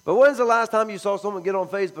 But when's the last time you saw someone get on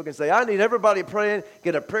Facebook and say, I need everybody praying,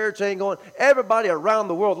 get a prayer chain going, everybody around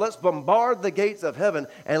the world, let's bombard the gates of heaven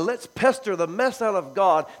and let's pester the mess out of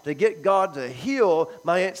God to get God to heal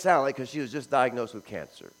my Aunt Sally because she was just diagnosed with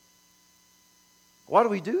cancer. Why do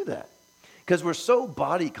we do that? Because we're so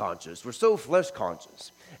body conscious, we're so flesh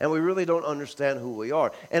conscious, and we really don't understand who we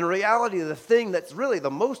are. And in reality, the thing that's really the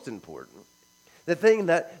most important, the thing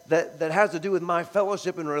that has to do with my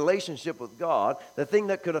fellowship and relationship with God, the thing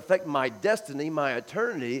that could affect my destiny, my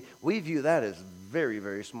eternity, we view that as very,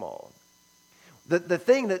 very small. The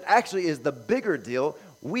thing that actually is the bigger deal,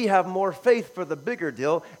 we have more faith for the bigger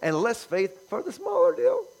deal and less faith for the smaller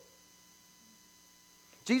deal.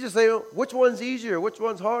 Jesus said, which one's easier, which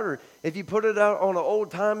one's harder? If you put it out on an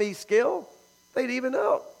old-timey scale, they'd even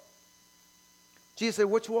out. Jesus said,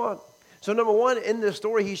 which one? So number one, in this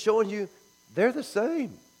story, he's showing you they're the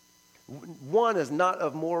same. One is not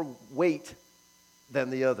of more weight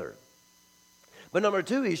than the other. But number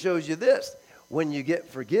two, he shows you this. When you get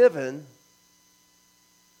forgiven,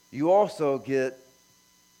 you also get,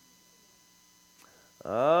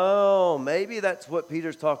 maybe that's what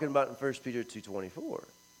Peter's talking about in 1 Peter 2:24.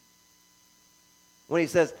 When he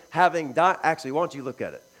says, having died, actually, why don't you look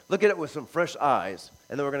at it? Look at it with some fresh eyes,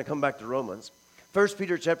 and then we're going to come back to Romans. 1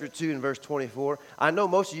 Peter chapter 2 and verse 24. I know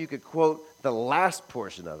most of you could quote the last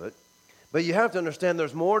portion of it, but you have to understand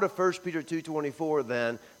there's more to 1 Peter 2:24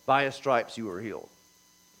 than by his stripes you were healed.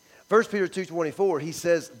 1 Peter 2:24, he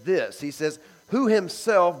says this. He says, who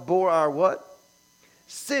himself bore our what?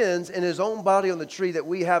 Sins in his own body on the tree, that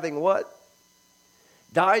we having what?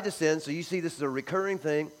 Died to sin. So you see this is a recurring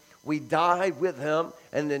thing. We died with him,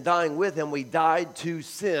 and in dying with him, we died to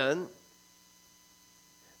sin,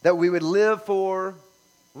 that we would live for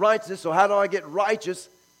righteousness. So how do I get righteous?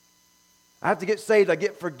 I have to get saved. I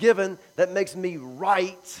get forgiven. That makes me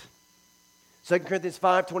right. 2 Corinthians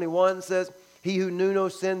 5:21 says, he who knew no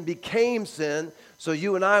sin became sin, so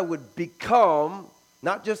you and I would become,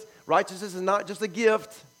 not just, righteousness is not just a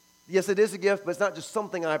gift. Yes, it is a gift, but it's not just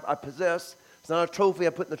something I possess. It's not a trophy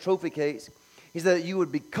I put in the trophy case. He said that you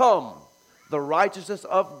would become the righteousness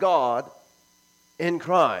of God in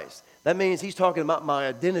Christ. That means he's talking about my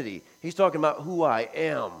identity. He's talking about who I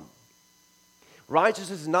am.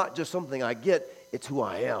 Righteousness is not just something I get, it's who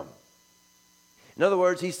I am. In other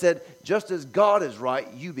words, he said, just as God is right,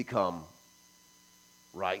 you become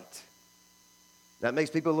right. That makes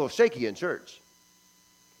people a little shaky in church.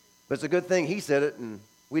 But it's a good thing he said it and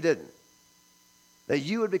we didn't. That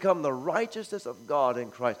you would become the righteousness of God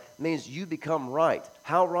in Christ means you become right.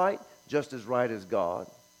 How right? Just as right as God.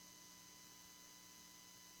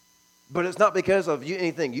 But it's not because of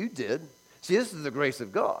anything you did. See, this is the grace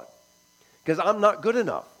of God. Because I'm not good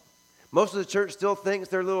enough. Most of the church still thinks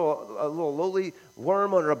they're a little lowly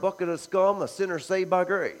worm under a bucket of scum, a sinner saved by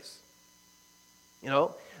grace. You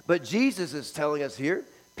know? But Jesus is telling us here,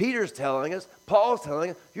 Peter's telling us, Paul's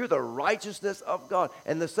telling us, you're the righteousness of God.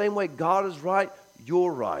 And the same way God is right,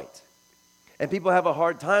 you're right. And people have a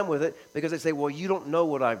hard time with it because they say, well, you don't know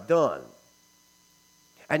what I've done.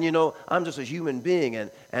 And you know, I'm just a human being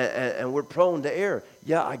and we're prone to error.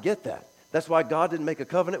 Yeah, I get that. That's why God didn't make a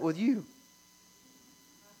covenant with you.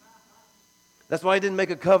 That's why he didn't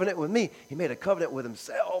make a covenant with me. He made a covenant with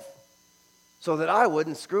himself so that I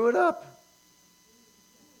wouldn't screw it up.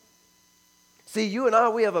 See, you and I,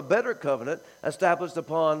 we have a better covenant established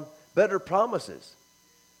upon better promises.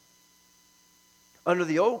 Under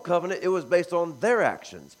the old covenant, it was based on their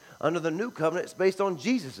actions. Under the new covenant, it's based on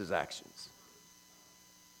Jesus' actions.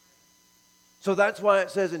 So that's why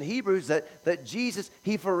it says in Hebrews that Jesus,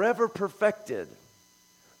 he forever perfected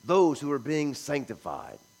those who are being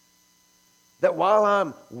sanctified. That while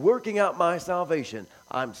I'm working out my salvation,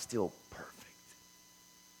 I'm still perfect.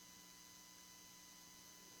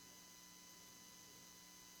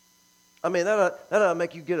 I mean, that'll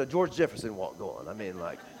make you get a George Jefferson walk going.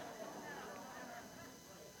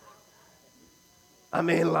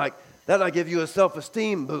 That'll give you a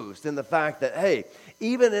self-esteem boost in the fact that, hey,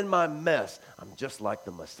 even in my mess, I'm just like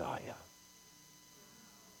the Messiah.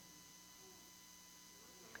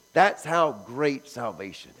 That's how great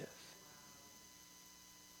salvation is.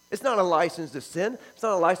 It's not a license to sin. It's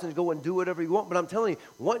not a license to go and do whatever you want. But I'm telling you,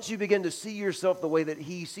 once you begin to see yourself the way that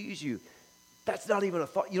he sees you, that's not even a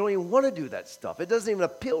thought. You don't even want to do that stuff. It doesn't even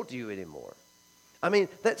appeal to you anymore. I mean,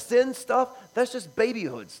 that sin stuff, that's just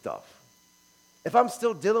babyhood stuff. If I'm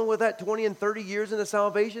still dealing with that 20 and 30 years into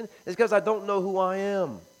salvation, it's because I don't know who I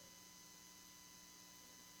am.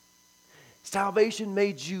 Salvation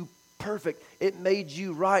made you perfect. It made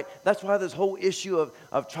you right. That's why this whole issue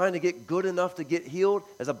of trying to get good enough to get healed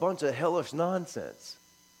is a bunch of hellish nonsense.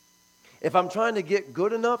 If I'm trying to get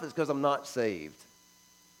good enough, it's because I'm not saved.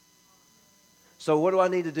 So what do I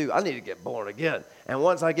need to do? I need to get born again. And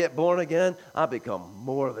once I get born again, I become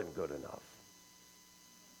more than good enough.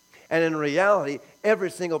 And in reality, every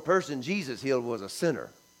single person Jesus healed was a sinner.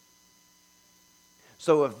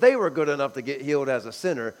 So if they were good enough to get healed as a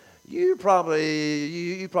sinner, you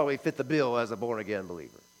probably fit the bill as a born-again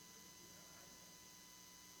believer.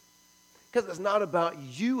 Because it's not about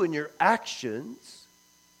you and your actions.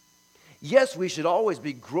 Yes, we should always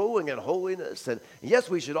be growing in holiness. And yes,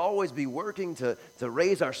 we should always be working to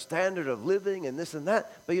raise our standard of living and this and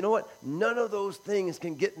that. But you know what? None of those things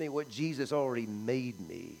can get me what Jesus already made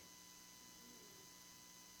me.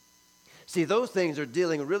 See, those things are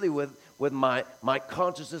dealing really with my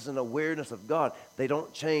consciousness and awareness of God. They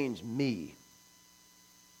don't change me.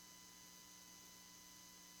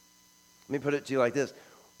 Let me put it to you like this.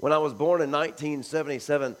 When I was born in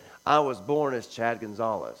 1977, I was born as Chad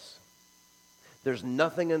Gonzales. There's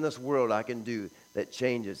nothing in this world I can do that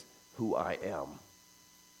changes who I am.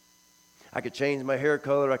 I could change my hair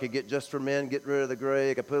color. I could get just for men, get rid of the gray.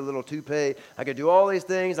 I could put a little toupee. I could do all these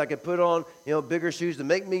things. I could put on, bigger shoes to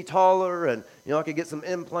make me taller. And, I could get some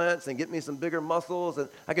implants and get me some bigger muscles. And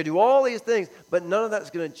I could do all these things. But none of that's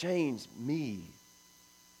going to change me.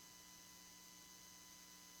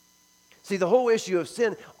 See, the whole issue of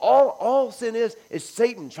sin, all sin is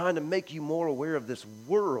Satan trying to make you more aware of this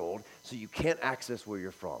world so you can't access where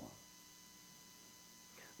you're from.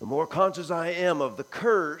 The more conscious I am of the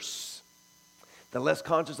curse, the less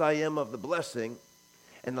conscious I am of the blessing,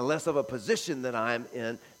 and the less of a position that I'm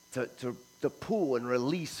in to pull and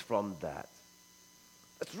release from that.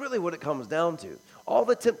 That's really what it comes down to. All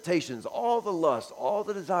the temptations, all the lust, all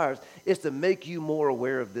the desires is to make you more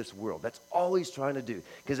aware of this world. That's all he's trying to do.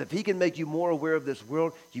 Because if he can make you more aware of this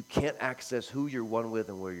world, you can't access who you're one with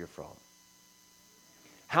and where you're from.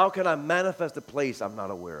 How can I manifest a place I'm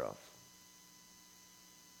not aware of?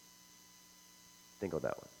 Think of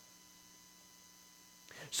that one.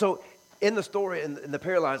 So in the story, in the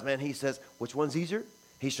paralyzed man, he says, which one's easier?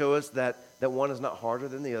 He shows us that one is not harder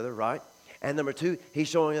than the other, right? And number two, he's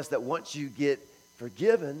showing us that once you get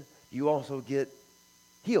forgiven, you also get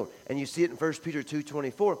healed. And you see it in 1 Peter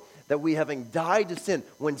 2:24, that we having died to sin.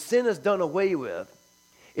 When sin is done away with,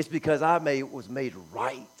 it's because I was made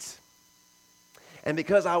right. And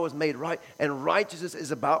because I was made right, and righteousness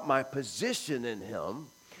is about my position in him,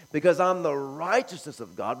 because I'm the righteousness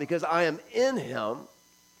of God, because I am in him,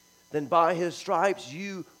 then by his stripes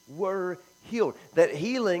you were healed. That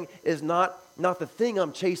healing is not the thing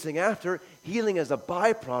I'm chasing after. Healing is a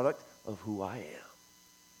byproduct of who I am.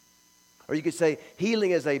 Or you could say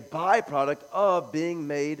healing is a byproduct of being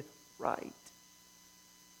made right.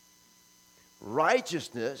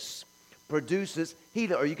 Righteousness produces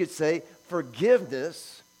healing. Or you could say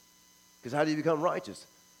forgiveness, because how do you become righteous?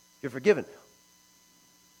 You're forgiven.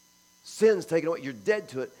 Sin's taken away. You're dead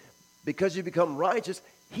to it. Because you become righteous,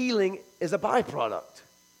 healing is a byproduct.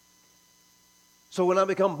 So when I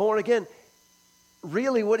become born again,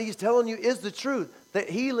 really what he's telling you is the truth, that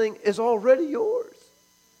healing is already yours.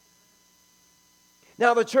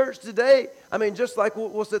 Now the church today, just like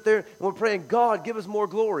we'll sit there and we're praying, God, give us more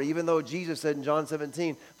glory, even though Jesus said in John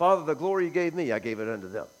 17, Father, the glory you gave me, I gave it unto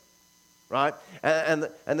them. Right? And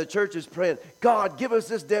the church is praying, God, give us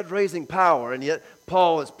this dead-raising power. And yet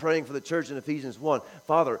Paul is praying for the church in Ephesians 1,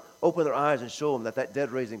 Father, open their eyes and show them that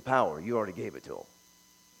dead-raising power, you already gave it to them.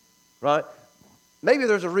 Right? Maybe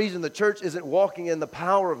there's a reason the church isn't walking in the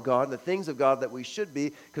power of God and the things of God that we should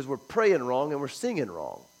be, because we're praying wrong and we're singing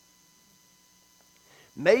wrong.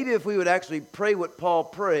 Maybe if we would actually pray what Paul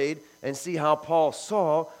prayed and see how Paul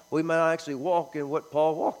saw, we might actually walk in what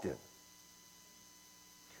Paul walked in.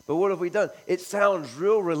 But what have we done? It sounds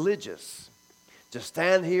real religious. To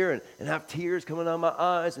stand here and have tears coming out of my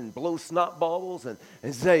eyes and blow snot bubbles and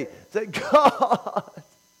say, God,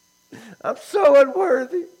 I'm so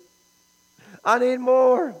unworthy. I need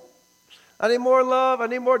more. I need more love. I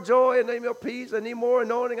need more joy. I need more peace. I need more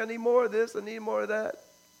anointing. I need more of this. I need more of that.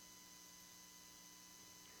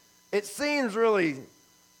 It seems really,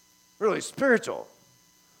 really spiritual.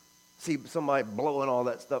 See somebody blowing all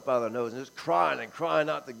that stuff out of their nose and just crying and crying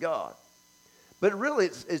out to God. But really,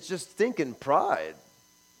 it's just stinking pride.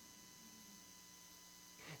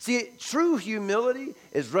 See, true humility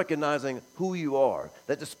is recognizing who you are.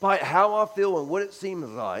 That despite how I feel and what it seems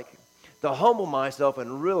like, to humble myself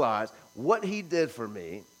and realize what he did for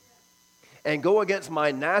me and go against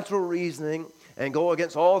my natural reasoning and go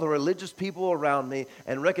against all the religious people around me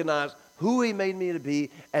and recognize who he made me to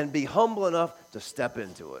be and be humble enough to step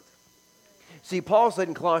into it. See, Paul said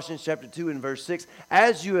in Colossians chapter 2 and verse 6,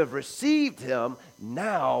 as you have received him,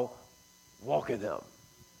 now walk in him.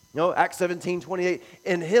 Acts 17:28.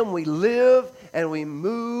 In him we live and we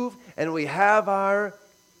move and we have our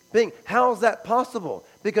being. How is that possible?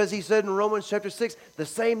 Because he said in Romans chapter 6, the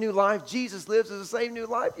same new life Jesus lives is the same new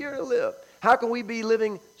life you're to live. How can we be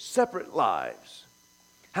living separate lives?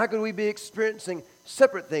 How can we be experiencing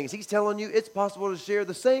separate things? He's telling you it's possible to share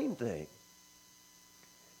the same thing.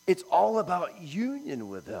 It's all about union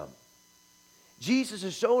with him. Jesus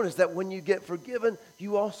is showing us that when you get forgiven,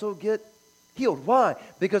 you also get healed. Why?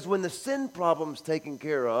 Because when the sin problem's taken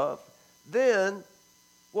care of, then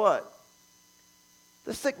what?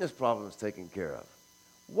 The sickness problem is taken care of.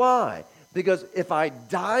 Why? Because if I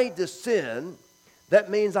died to sin, that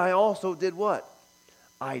means I also did what?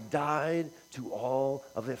 I died to all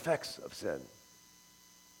of the effects of sin.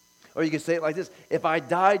 Or you can say it like this. If I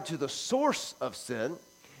died to the source of sin,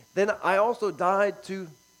 then I also died to...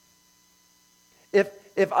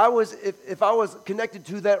 If I was connected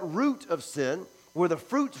to that root of sin, where the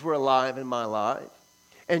fruits were alive in my life,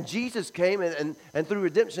 and Jesus came and through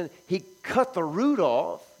redemption, he cut the root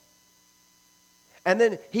off, and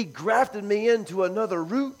then he grafted me into another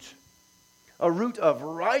root, a root of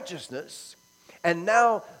righteousness, and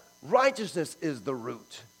now righteousness is the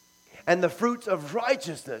root. And the fruits of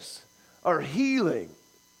righteousness are healing,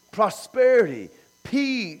 prosperity,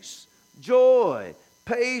 peace, joy,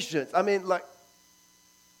 patience. Let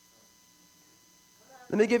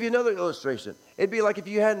me give you another illustration. It'd be like if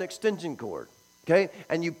you had an extension cord, okay,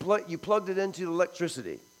 and you plugged it into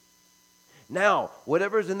electricity. Now,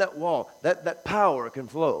 whatever's in that wall, that power can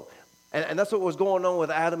flow. And that's what was going on with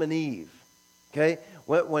Adam and Eve, okay?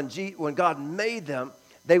 When God made them,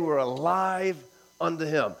 they were alive unto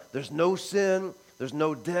him. There's no sin, there's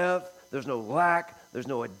no death, there's no lack, there's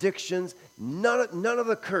no addictions. None of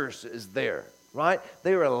the curse is there, right?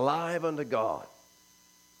 They were alive unto God.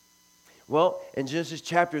 Well, in Genesis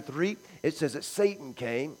chapter 3, it says that Satan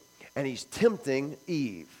came and he's tempting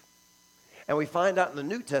Eve. And we find out in the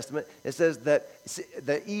New Testament, it says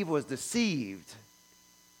that Eve was deceived.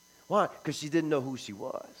 Why? Because she didn't know who she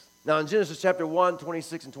was. Now in Genesis chapter 1,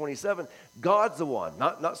 26 and 27, God's the one,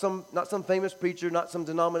 not some famous preacher, not some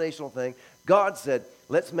denominational thing. God said,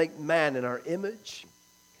 let's make man in our image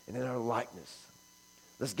and in our likeness.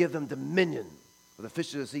 Let's give them dominion for the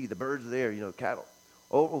fish of the sea, the birds of the air, cattle.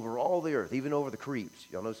 Over all the earth, even over the creeps.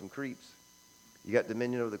 Y'all know some creeps? You got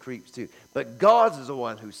dominion over the creeps too. But God is the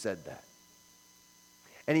one who said that.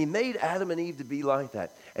 And he made Adam and Eve to be like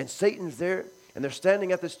that. And Satan's there, and they're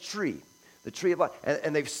standing at this tree, the tree of life.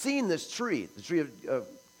 And they've seen this tree, the tree of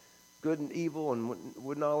good and evil and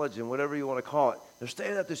with knowledge and whatever you want to call it. They're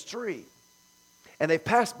standing at this tree. And they've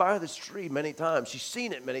passed by this tree many times. She's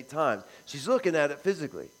seen it many times. She's looking at it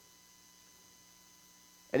physically.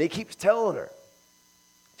 And he keeps telling her,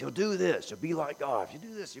 if you'll do this, you'll be like God. If you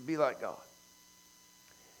do this, you'll be like God.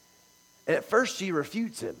 And at first she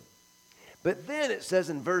refutes him. But then it says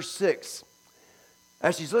in verse 6,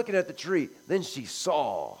 as she's looking at the tree, then she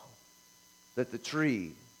saw that the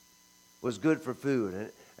tree was good for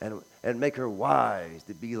food and make her wise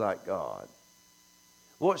to be like God.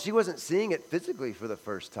 Well, she wasn't seeing it physically for the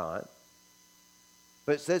first time.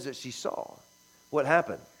 But it says that she saw. What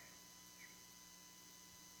happened?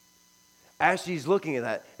 As she's looking at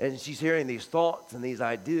that, and she's hearing these thoughts and these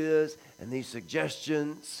ideas and these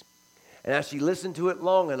suggestions, and as she listened to it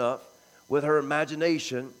long enough, with her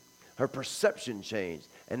imagination, her perception changed.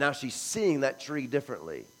 And now she's seeing that tree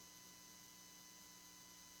differently.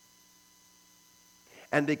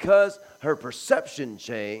 And because her perception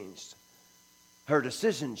changed, her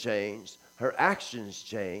decision changed, her actions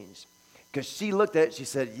changed. Because she looked at it, she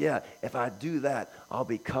said, yeah, if I do that, I'll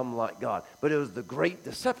become like God. But it was the great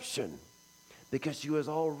deception. Because she was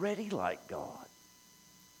already like God.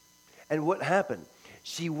 And what happened?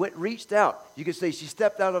 She reached out. You could say she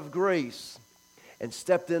stepped out of grace and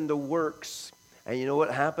stepped into works. And you know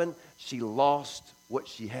what happened? She lost what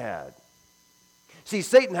she had. See,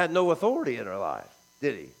 Satan had no authority in her life,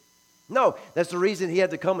 did he? No, that's the reason he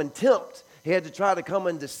had to come and tempt. He had to try to come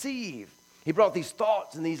and deceive. He brought these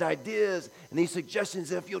thoughts and these ideas and these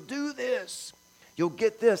suggestions. If you'll do this, you'll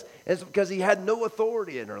get this. And it's because he had no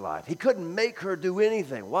authority in her life. He couldn't make her do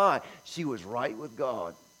anything. Why? She was right with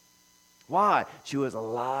God. Why? She was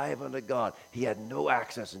alive unto God. He had no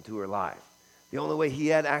access into her life. The only way he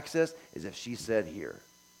had access is if she said here.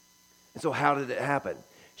 And so how did it happen?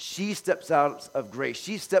 She steps out of grace.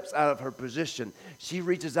 She steps out of her position. She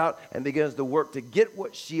reaches out and begins to work to get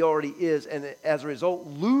what she already is. And as a result,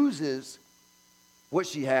 loses what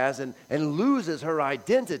she has and loses her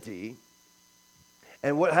identity.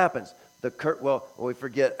 And what happens? We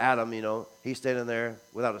forget Adam, he's standing there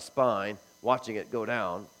without a spine, watching it go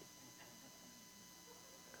down.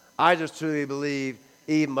 I just truly believe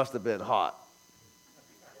Eve must have been hot.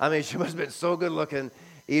 I mean, she must have been so good looking.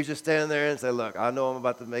 Eve's just standing there and said, look, I know I'm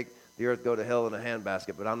about to make the earth go to hell in a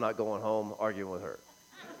handbasket, but I'm not going home arguing with her.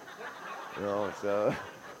 You know, so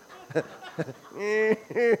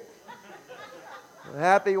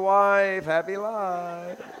happy wife, happy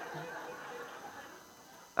life.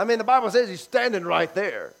 I mean, the Bible says he's standing right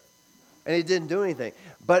there, and he didn't do anything.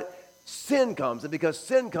 But sin comes, and because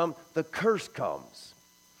sin comes, the curse comes,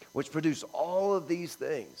 which produce all of these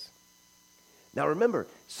things. Now remember,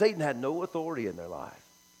 Satan had no authority in their life.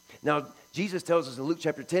 Now, Jesus tells us in Luke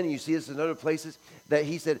chapter 10, and you see this in other places, that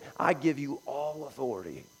he said, I give you all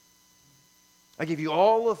authority. I give you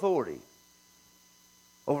all authority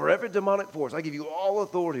over every demonic force. I give you all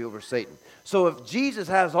authority over Satan. So if Jesus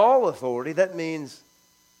has all authority, that means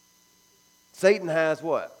Satan has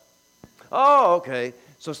what? Oh, okay.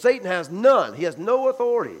 So Satan has none. He has no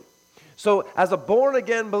authority. So as a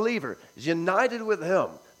born-again believer, is united with him,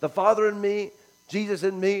 the Father in me, Jesus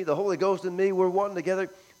in me, the Holy Ghost in me, we're one together.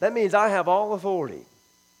 That means I have all authority.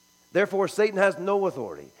 Therefore, Satan has no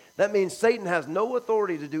authority. That means Satan has no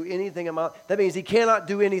authority to do anything in my life. That means he cannot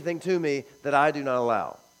do anything to me that I do not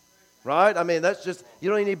allow. Right? I mean, that's just, you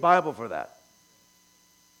don't even need Bible for that.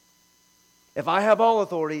 If I have all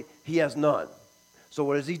authority, he has none. So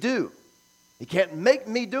what does he do? He can't make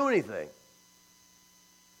me do anything.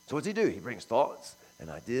 So what's he do? He brings thoughts and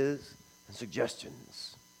ideas and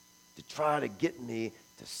suggestions to try to get me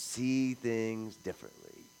to see things differently.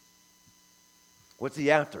 What's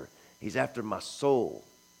he after? He's after my soul.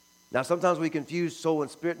 Now, sometimes we confuse soul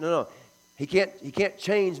and spirit. No. He can't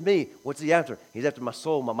change me. What's he after? He's after my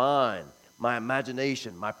soul, my mind, my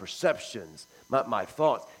imagination, my perceptions, my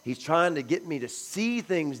thoughts. He's trying to get me to see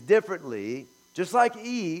things differently, just like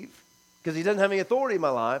Eve, because he doesn't have any authority in my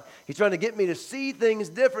life. He's trying to get me to see things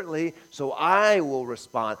differently so I will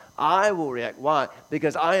respond. I will react. Why?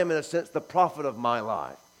 Because I am, in a sense, the prophet of my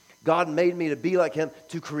life. God made me to be like him,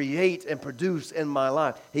 to create and produce in my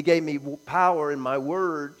life. He gave me power in my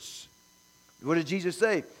words. What did Jesus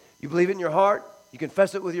say? You believe it in your heart, you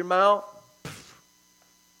confess it with your mouth.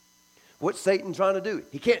 What's Satan trying to do?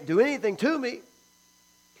 He can't do anything to me.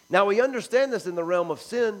 Now we understand this in the realm of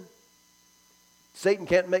sin. Satan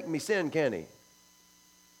can't make me sin, can he?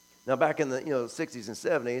 Now back in the 60s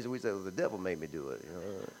and 70s, we said, well, the devil made me do it.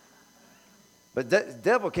 But the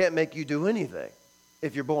devil can't make you do anything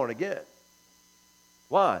if you're born again.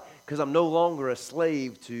 Why? Because I'm no longer a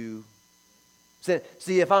slave to sin.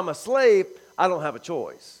 See, if I'm a slave, I don't have a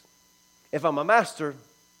choice. If I'm a master,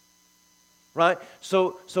 right?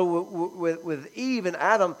 So with Eve and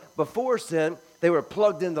Adam, before sin, they were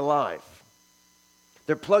plugged into life.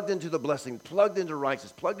 They're plugged into the blessing, plugged into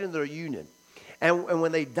righteousness, plugged into their union. And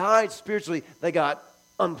when they died spiritually, they got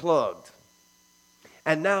unplugged.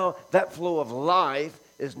 And now that flow of life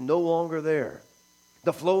is no longer there.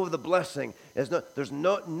 The flow of the blessing there's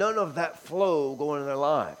none of that flow going in their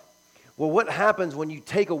life. Well, what happens when you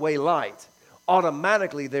take away light?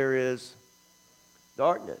 Automatically there is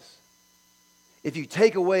darkness. If you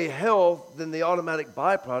take away health, then the automatic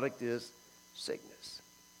byproduct is sickness.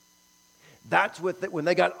 That's when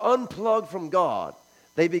they got unplugged from God,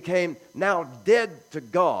 they became now dead to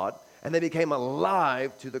God, and they became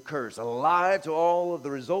alive to the curse, alive to all of the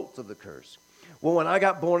results of the curse. Well, when I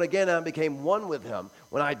got born again, I became one with him.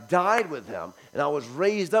 When I died with him, and I was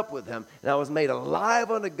raised up with him, and I was made alive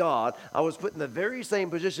unto God, I was put in the very same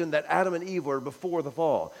position that Adam and Eve were before the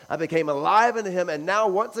fall. I became alive unto him, and now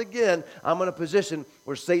once again, I'm in a position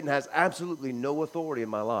where Satan has absolutely no authority in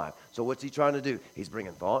my life. So what's he trying to do? He's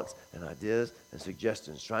bringing thoughts and ideas and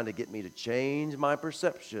suggestions, trying to get me to change my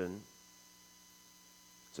perception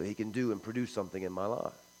so he can do and produce something in my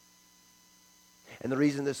life. And the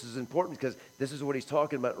reason this is important is because this is what he's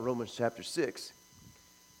talking about in Romans chapter 6.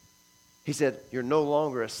 He said, you're no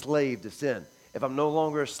longer a slave to sin. If I'm no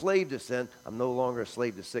longer a slave to sin, I'm no longer a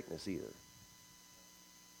slave to sickness either.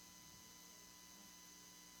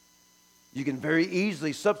 You can very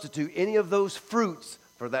easily substitute any of those fruits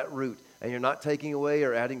for that root, and you're not taking away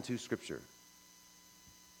or adding to Scripture.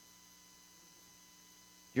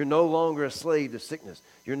 You're no longer a slave to sickness.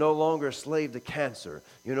 You're no longer a slave to cancer.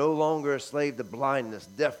 You're no longer a slave to blindness,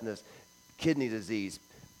 deafness, kidney disease,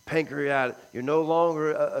 pancreatic. You're no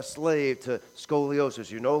longer a slave to scoliosis.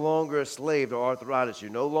 You're no longer a slave to arthritis. You're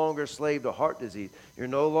no longer a slave to heart disease. You're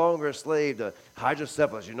no longer a slave to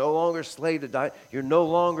hydrocephalus. You're no longer a slave to diet. You're no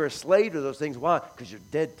longer a slave to those things. Why? Because you're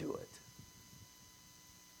dead to it.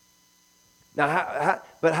 Now,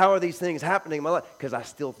 but how are these things happening in my life? Because I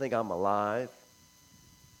still think I'm alive.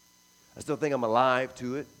 I still think I'm alive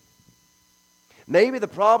to it. Maybe the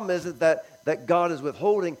problem isn't that God is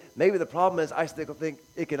withholding. Maybe the problem is I still think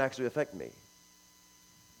it can actually affect me.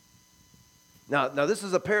 Now this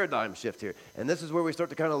is a paradigm shift here. And this is where we start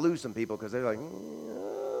to kind of lose some people because they're like, I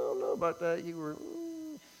don't know about that.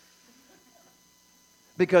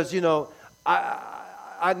 Because,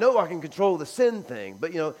 I know I can control the sin thing,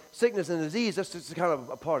 but, sickness and disease, that's just kind of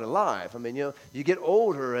a part of life. I mean, you get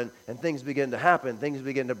older and things begin to happen. Things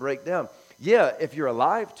begin to break down. Yeah, if you're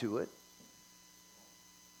alive to it.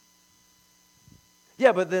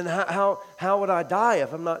 Yeah, but then how would I die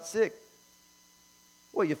if I'm not sick?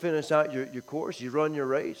 Well, you finish out your course. You run your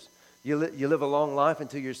race. You live a long life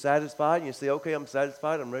until you're satisfied. And you say, okay, I'm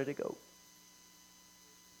satisfied. I'm ready to go.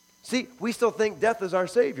 See, we still think death is our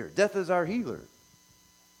Savior. Death is our healer.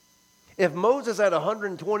 If Moses at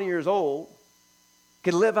 120 years old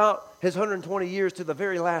could live out his 120 years to the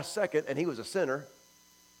very last second, and he was a sinner,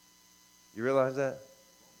 you realize that?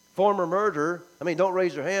 Former murderer. I mean, don't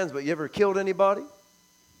raise your hands, but you ever killed anybody?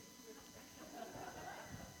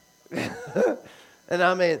 And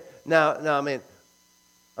I mean,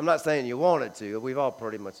 I'm not saying you wanted to. We've all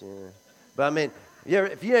pretty much, but I mean,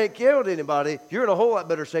 if you ain't killed anybody, you're in a whole lot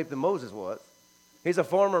better shape than Moses was. He's a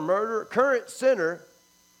former murderer, current sinner,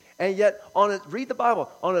 and yet read the Bible,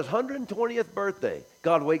 on his 120th birthday,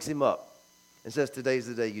 God wakes him up and says, today's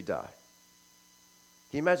the day you die.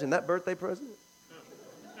 Can you imagine that birthday present?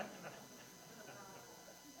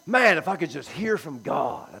 Man, if I could just hear from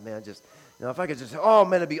God. I mean, if I could just, oh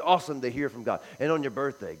man, it'd be awesome to hear from God. And on your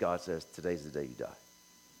birthday, God says, today's the day you die.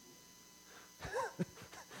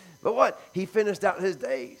 But what? He finished out his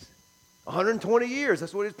days. 120 years.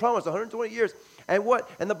 That's what he's promised, 120 years. And what?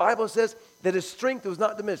 And the Bible says that his strength was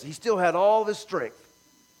not diminished. He still had all his strength.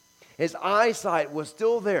 His eyesight was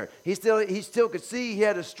still there. He still could see. He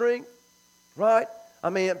had his strength, right?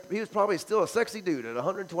 I mean, he was probably still a sexy dude at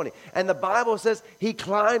 120. And the Bible says he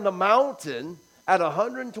climbed a mountain at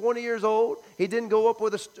 120 years old. He didn't go up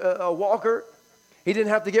with a walker. He didn't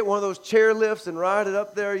have to get one of those chair lifts and ride it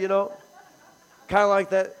up there, Kind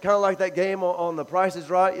of like that game on The Price is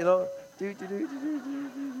Right,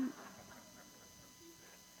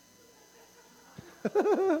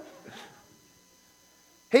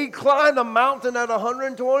 He climbed a mountain at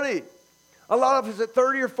 120. A lot of us at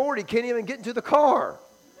 30 or 40 can't even get into the car.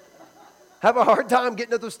 Have a hard time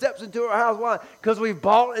getting up those steps into our house. Why? Because we've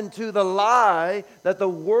bought into the lie that the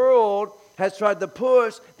world has tried to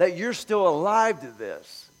push that you're still alive to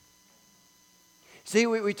this. See,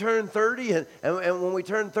 we turn 30, and when we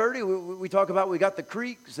turn 30, we talk about we got the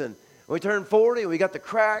creaks, and when we turn 40, we got the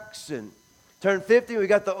cracks, and turn 50, we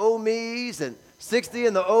got the oh me's, and 60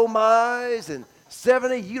 and the oh my's, and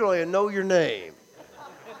 70, you don't even know your name.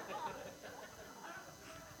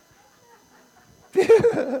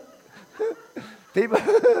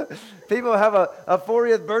 People have a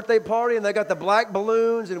 40th birthday party and they got the black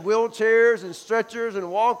balloons and wheelchairs and stretchers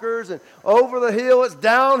and walkers and over the hill. It's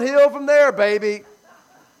downhill from there, baby.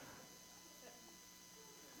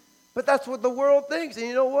 But that's what the world thinks. And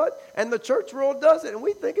you know what? And the church world does it. And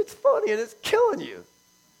we think it's funny and it's killing you.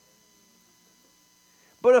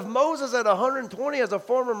 But if Moses at 120 as a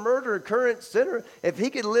former murderer, current sinner, if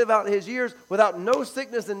he could live out his years without no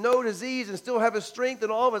sickness and no disease and still have his strength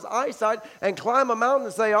and all of his eyesight and climb a mountain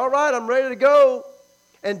and say, all right, I'm ready to go.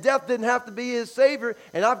 And death didn't have to be his Savior.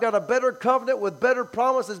 And I've got a better covenant with better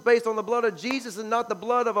promises based on the blood of Jesus and not the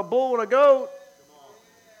blood of a bull and a goat.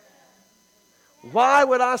 Why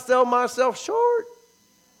would I sell myself short?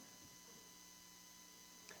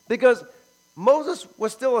 Because Moses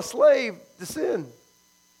was still a slave to sin.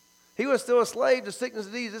 He was still a slave to sickness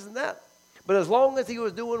and disease, isn't that? But as long as he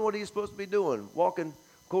was doing what he was supposed to be doing, walking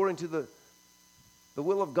according to the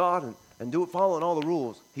will of God and following all the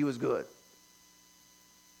rules, he was good.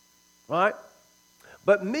 Right?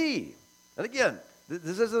 But me, and again,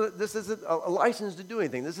 this isn't a license to do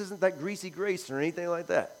anything. This isn't that greasy grace or anything like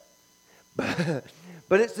that.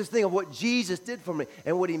 But it's this thing of what Jesus did for me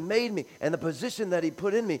and what he made me and the position that he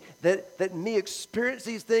put in me, that me experience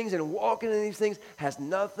these things and walking in these things has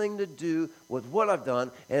nothing to do with what I've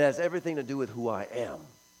done. It has everything to do with who I am.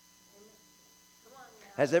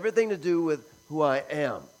 Has everything to do with who I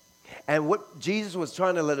am. And what Jesus was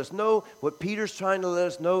trying to let us know, what Peter's trying to let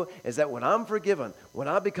us know, is that when I'm forgiven, when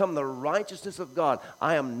I become the righteousness of God,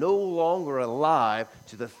 I am no longer alive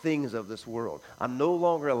to the things of this world. I'm no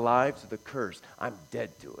longer alive to the curse. I'm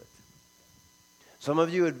dead to it. Some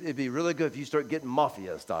of you, it'd be really good if you start getting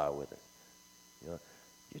mafia style with it. You're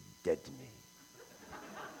dead to me.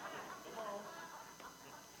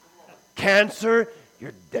 Cancer,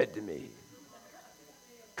 you're dead to me.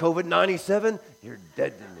 COVID-97, you're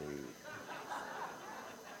dead to me.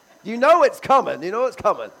 You know it's coming. You know it's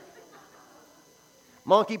coming.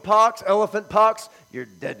 Monkey pox, elephant pox, you're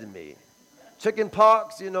dead to me. Chicken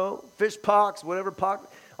pox, fish pox, whatever pox,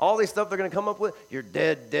 all these stuff they're going to come up with, you're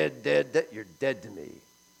dead, dead, dead, dead. You're dead to me.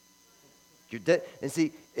 You're dead. And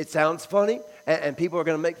see, it sounds funny, and people are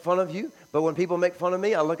going to make fun of you, but when people make fun of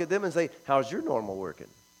me, I look at them and say, how's your normal working?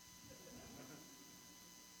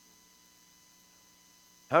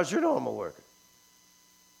 How's your normal working?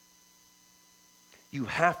 You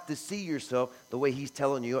have to see yourself the way he's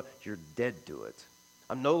telling you you're dead to it.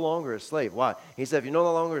 I'm no longer a slave. Why? He said, if you're no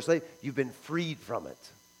longer a slave, you've been freed from it.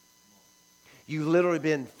 You've literally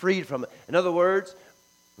been freed from it. In other words,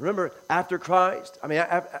 remember, after Christ,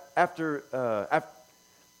 after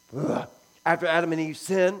Adam and Eve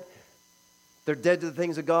sinned, they're dead to the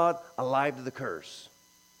things of God, alive to the curse,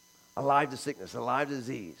 alive to sickness, alive to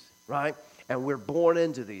disease, right? And we're born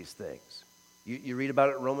into these things. You read about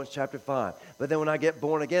it in Romans chapter 5. But then when I get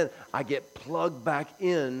born again, I get plugged back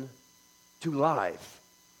in to life.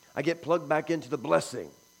 I get plugged back into the blessing.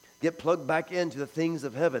 Get plugged back into the things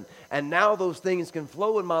of heaven. And now those things can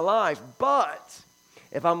flow in my life. But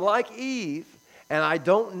if I'm like Eve and I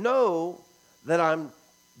don't know that I'm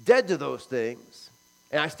dead to those things,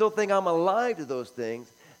 and I still think I'm alive to those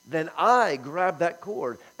things, then I grab that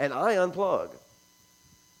cord and I unplug.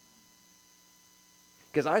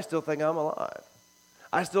 Because I still think I'm alive.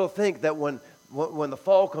 I still think that when the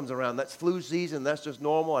fall comes around, that's flu season, that's just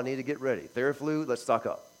normal, I need to get ready. Theraflu, let's stock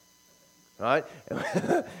up. Right?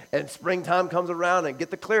 And springtime comes around and get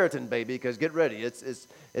the Claritin, baby, because get ready.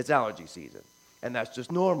 It's allergy season. And that's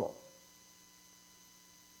just normal.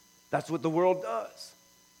 That's what the world does.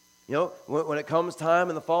 When it comes time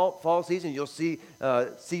in the fall season, you'll see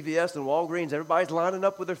CVS and Walgreens, everybody's lining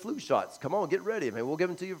up with their flu shots. Come on, get ready. We'll give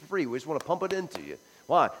them to you for free. We just want to pump it into you.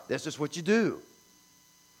 Why? That's just what you do.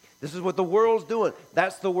 This is what the world's doing.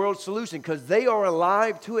 That's the world's solution because they are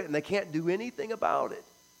alive to it and they can't do anything about it.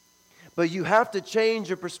 But you have to change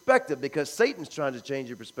your perspective because Satan's trying to change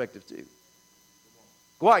your perspective too.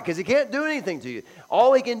 Why? Because he can't do anything to you.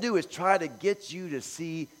 All he can do is try to get you to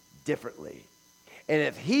see differently. And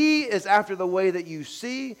if he is after the way that you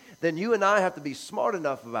see, then you and I have to be smart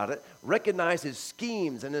enough about it, recognize his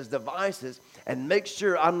schemes and his devices, and make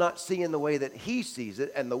sure I'm not seeing the way that he sees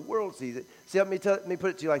it and the world sees it. See, let me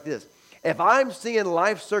put it to you like this. If I'm seeing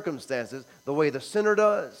life circumstances the way the sinner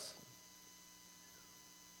does,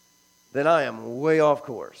 then I am way off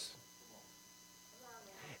course.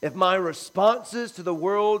 If my responses to the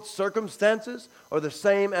world's circumstances are the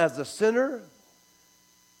same as the sinner,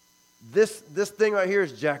 this thing right here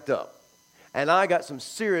is jacked up. And I got some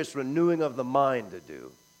serious renewing of the mind to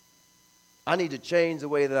do. I need to change the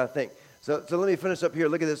way that I think. So let me finish up here.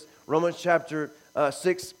 Look at this. Romans chapter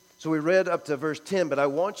 6. So we read up to verse 10, but I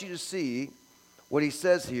want you to see what he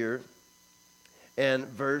says here in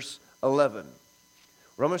verse 11.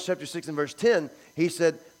 Romans chapter 6 and verse 10, he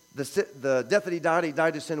said, the death that he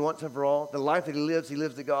died to sin once and for all. The life that he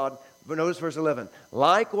lives to God. But notice verse 11.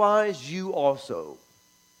 Likewise you also.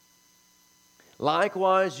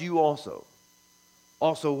 Likewise you also.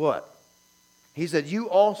 Also what? He said, you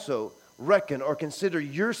also reckon or consider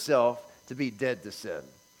yourself to be dead to sin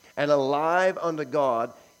and alive unto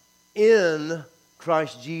God in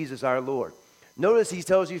Christ Jesus our Lord. Notice he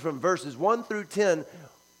tells you from verses 1 through 10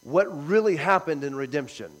 what really happened in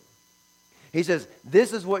redemption. He says,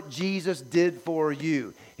 this is what Jesus did for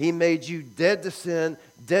you. He made you dead to sin,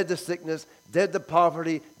 dead to sickness, dead to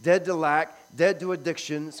poverty, dead to lack, dead to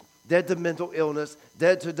addictions, dead to mental illness,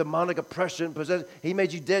 dead to demonic oppression, possession. He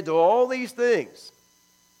made you dead to all these things.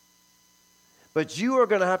 But you are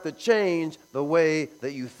going to have to change the way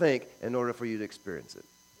that you think in order for you to experience it.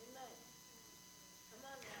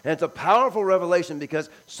 And it's a powerful revelation because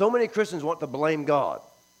so many Christians want to blame God.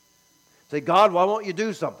 Say, God, why won't you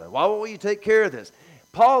do something? Why won't you take care of this?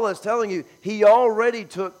 Paul is telling you he already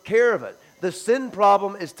took care of it. The sin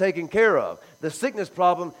problem is taken care of. The sickness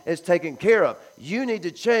problem is taken care of. You need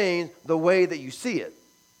to change the way that you see it.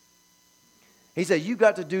 He said, you've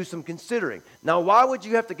got to do some considering. Now, why would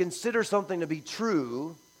you have to consider something to be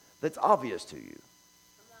true that's obvious to you?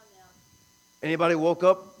 Anybody woke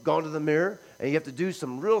up, gone to the mirror, and you have to do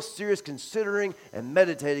some real serious considering and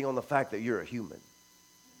meditating on the fact that you're a human?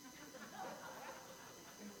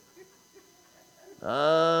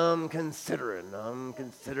 I'm considering.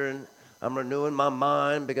 I'm renewing my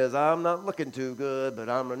mind because I'm not looking too good, but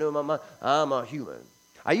I'm renewing my mind. I'm a human.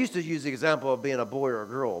 I used to use the example of being a boy or a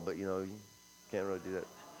girl, but you can't really do that.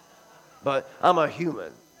 But I'm a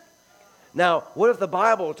human. Now, what if the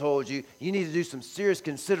Bible told you you need to do some serious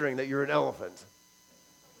considering that you're an elephant?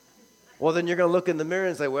 Well, then you're going to look in the mirror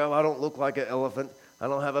and say, well, I don't look like an elephant. I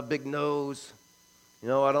don't have a big nose. You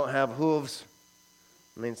know, I don't have hooves.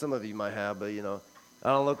 I mean, some of you might have, but, you know, I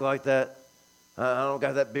don't look like that. I don't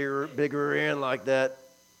got that bigger end like that.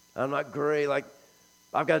 I'm not gray. Like,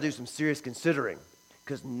 I've got to do some serious considering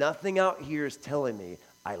because nothing out here is telling me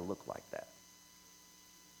I look like that.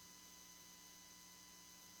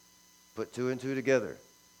 Put two and two together.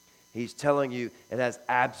 He's telling you it has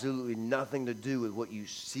absolutely nothing to do with what you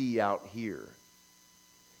see out here.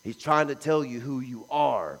 He's trying to tell you who you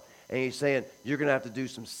are. And he's saying you're going to have to do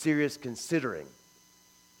some serious considering.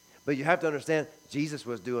 But you have to understand, Jesus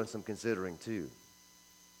was doing some considering too.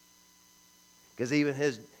 Because even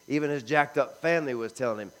his jacked up family was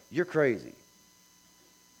telling him, you're crazy.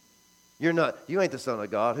 You're not. You ain't the Son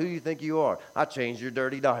of God. Who do you think you are? I changed your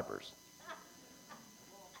dirty diapers.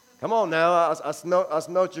 Come on now. I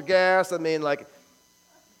smelt your gas. I mean, like,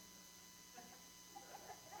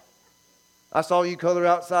 I saw you color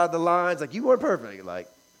outside the lines. Like, you weren't perfect. Like,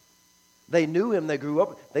 they knew him. They grew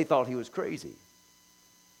up. They thought he was crazy.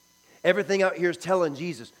 Everything out here is telling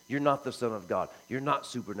Jesus, you're not the Son of God. You're not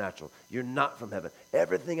supernatural. You're not from heaven.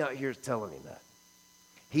 Everything out here is telling him that.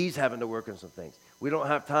 He's having to work on some things. We don't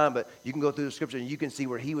have time, but you can go through the scripture and you can see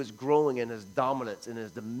where he was growing in his dominance and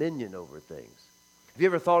his dominion over things. Have you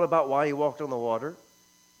ever thought about why he walked on the water?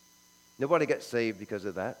 Nobody got saved because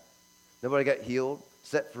of that. Nobody got healed,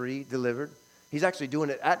 set free, delivered. He's actually doing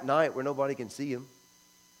it at night where nobody can see him.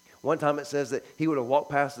 One time it says that he would have walked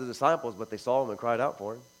past the disciples, but they saw him and cried out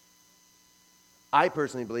for him. I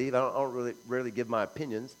personally believe, I don't rarely give my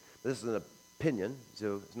opinions, but this is an opinion,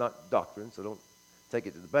 so it's not doctrine, so don't take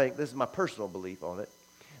it to the bank. This is my personal belief on it,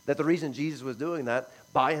 that the reason Jesus was doing that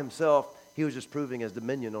by himself, he was just proving his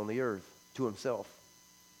dominion on the earth to himself.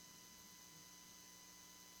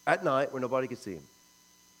 At night where nobody could see him.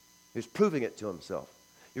 He was proving it to himself.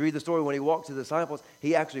 You read the story when he walked to the disciples,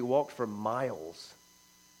 he actually walked for miles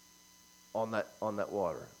on that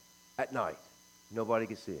water at night. Nobody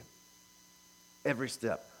could see him. Every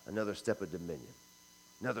step, another step of dominion.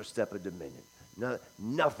 Another step of dominion.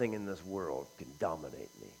 Nothing in this world can dominate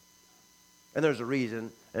me. And there's a reason,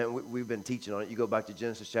 and we've been teaching on it. You go back to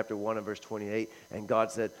Genesis chapter 1 and verse 28, and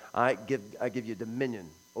God said, I give you dominion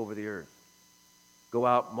over the earth. Go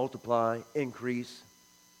out, multiply, increase,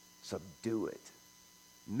 subdue it.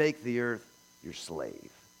 Make the earth your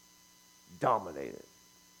slave. Dominate it.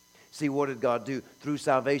 See, what did God do? Through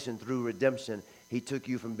salvation, through redemption, he took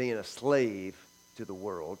you from being a slave to the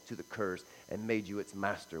world, to the curse, and made you its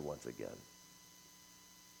master once again.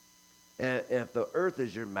 And if the earth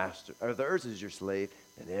is your master, or if the earth is your slave,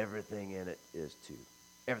 then everything in it is too.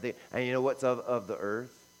 Everything. And you know what's of the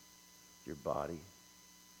earth? Your body.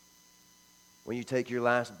 When you take your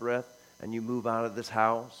last breath and you move out of this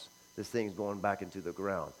house, this thing's going back into the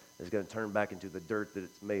ground. It's going to turn back into the dirt that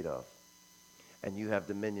it's made of. And you have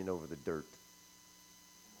dominion over the dirt.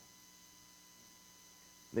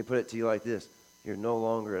 Let me put it to you like this. You're no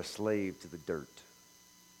longer a slave to the dirt.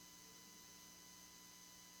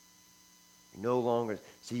 You're no longer.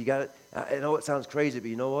 See, you got it. I know it sounds crazy, but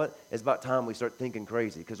you know what? It's about time we start thinking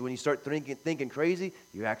crazy. Because when you start thinking crazy,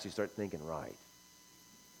 you actually start thinking right.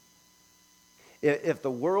 If the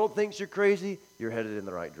world thinks you're crazy, you're headed in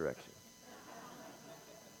the right direction.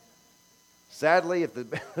 Sadly, if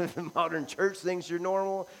the modern church thinks you're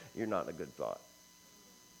normal, you're not in a good thought.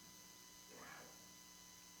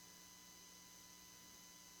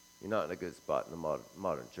 You're not in a good spot in the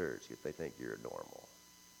modern church if they think you're normal.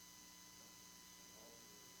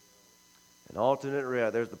 An alternate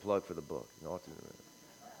reality. There's the plug for the book. An alternate reality.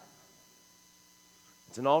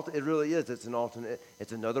 It really is. It's an alternate.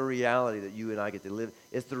 It's another reality that you and I get to live.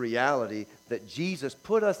 It's the reality that Jesus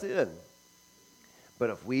put us in. But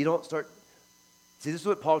if we don't start... See, this is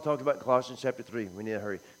what Paul talked about in Colossians chapter 3. We need to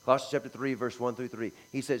hurry. Colossians chapter 3, verse 1 through 3.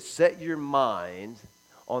 He says, set your mind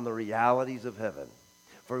on the realities of heaven.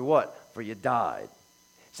 For what? For you died.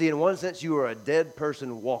 See, in one sense, you are a dead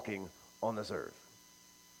person walking on this earth.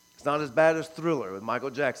 It's not as bad as Thriller with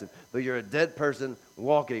Michael Jackson, but you're a dead person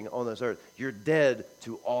walking on this earth. You're dead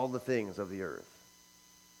to all the things of the earth.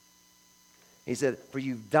 He said, for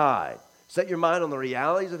you've died. Set your mind on the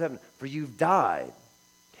realities of heaven. For you've died.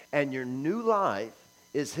 And your new life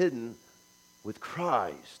is hidden with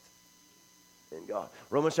Christ in God.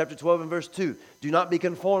 Romans chapter 12 and verse 2. Do not be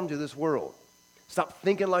conformed to this world. Stop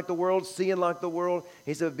thinking like the world, seeing like the world.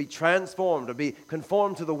 He said, be transformed or be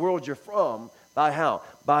conformed to the world you're from. By how?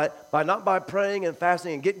 By not by praying and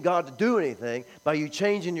fasting and getting God to do anything, by you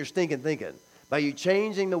changing your stinking thinking. By you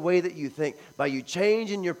changing the way that you think, by you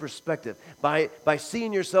changing your perspective, by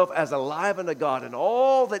seeing yourself as alive unto God and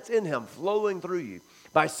all that's in Him flowing through you,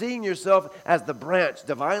 By seeing yourself as the branch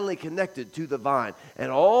divinely connected to the vine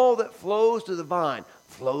and all that flows to the vine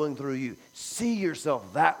flowing through you. See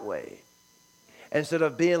yourself that way. Instead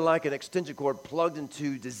of being like an extension cord plugged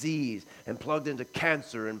into disease and plugged into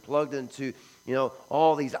cancer and plugged into,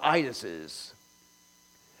 all these itises.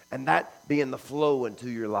 And that being the flow into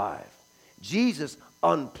your life. Jesus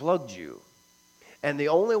unplugged you. And the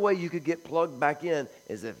only way you could get plugged back in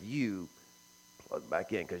is if you plug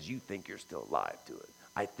back in because you think you're still alive to it.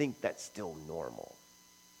 I think that's still normal.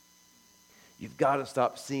 You've got to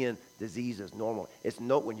stop seeing disease as normal.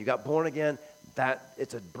 When you got born again,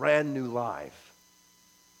 it's a brand new life.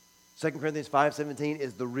 2 Corinthians 5:17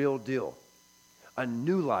 is the real deal. A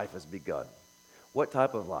new life has begun. What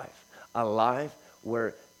type of life? A life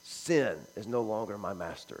where sin is no longer my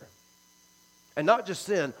master. And not just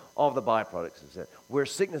sin, all the byproducts of sin. Where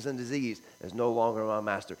sickness and disease is no longer my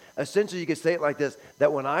master. Essentially, you could say it like this,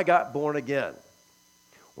 that when I got born again,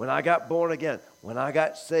 when I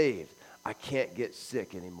got saved, I can't get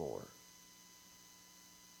sick anymore.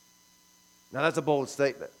 Now, that's a bold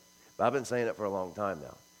statement, but I've been saying it for a long time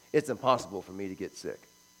now. It's impossible for me to get sick.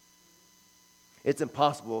 It's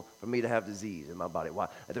impossible for me to have disease in my body. Why?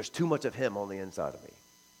 There's too much of him on the inside of me.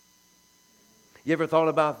 You ever thought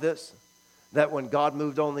about this? That when God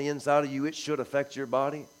moved on the inside of you, it should affect your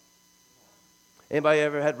body? Anybody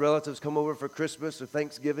ever had relatives come over for Christmas or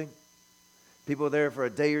Thanksgiving? People are there for a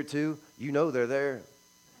day or two. You know they're there.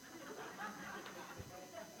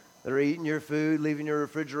 They're eating your food, leaving your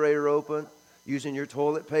refrigerator open, using your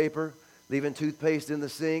toilet paper, leaving toothpaste in the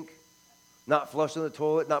sink, not flushing the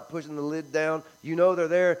toilet, not pushing the lid down. You know they're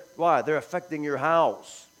there. Why? They're affecting your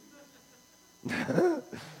house.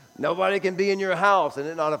 Nobody can be in your house and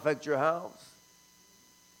it not affect your house.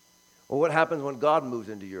 Well, what happens when God moves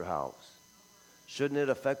into your house? Shouldn't it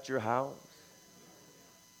affect your house?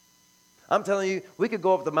 I'm telling you, we could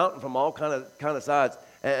go up the mountain from all kind of sides,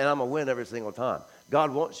 and I'm going to win every single time.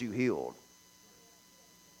 God wants you healed.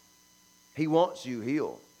 He wants you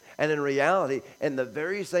healed. And in reality, in the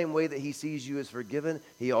very same way that he sees you as forgiven,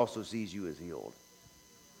 he also sees you as healed.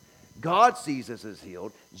 God sees us as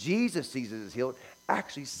healed. Jesus sees us as healed.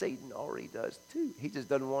 Actually, Satan already does too. He just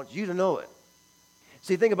doesn't want you to know it.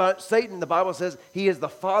 See, think about it. Satan, the Bible says, he is the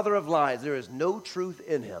father of lies. There is no truth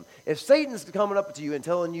in him. If Satan's coming up to you and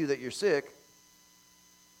telling you that you're sick,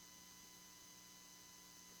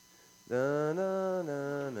 na, na,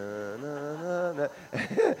 na, na, na, na,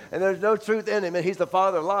 and there's no truth in him, and he's the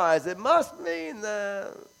father of lies, it must mean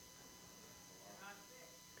that.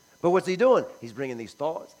 But what's he doing? He's bringing these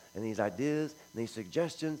thoughts and these ideas and these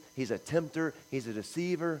suggestions. He's a tempter. He's a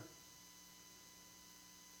deceiver.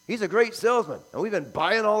 He's a great salesman, and we've been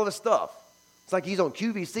buying all of his stuff. It's like he's on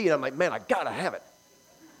QVC, and I'm like, man, I got to have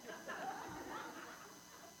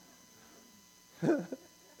it.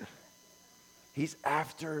 He's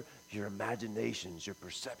after your imaginations, your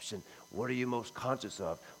perception. What are you most conscious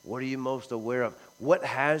of? What are you most aware of? What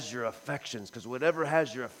has your affections? Because whatever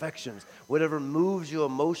has your affections, whatever moves you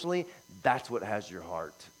emotionally, that's what has your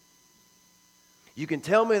heart. You can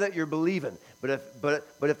tell me that you're believing, but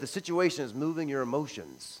if the situation is moving your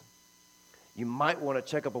emotions, you might want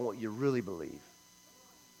to check up on what you really believe.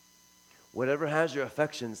 Whatever has your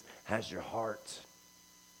affections has your heart.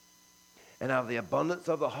 And out of the abundance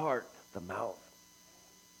of the heart, the mouth.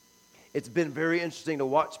 It's been very interesting to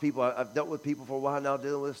watch people. I've dealt with people for a while now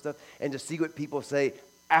dealing with this stuff, and to see what people say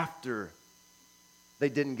after they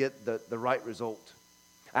didn't get the right result.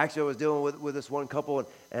 Actually, I was dealing with this one couple,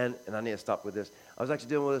 and I need to stop with this. I was actually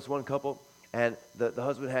dealing with this one couple, and the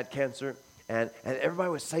husband had cancer, and everybody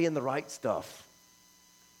was saying the right stuff.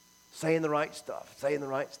 Saying the right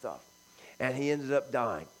stuff. And he ended up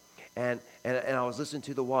dying. And I was listening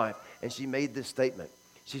to the wife, and she made this statement.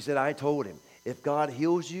 She said, I told him, if God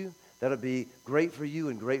heals you, that'll be great for you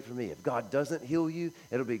and great for me. If God doesn't heal you,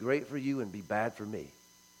 it'll be great for you and be bad for me.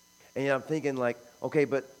 And I'm thinking like, okay,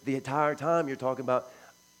 but the entire time you're talking about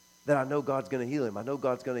that I know God's going to heal him. I know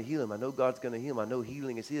God's going to heal him. I know God's going to heal him. I know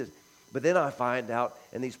healing is his. But then I find out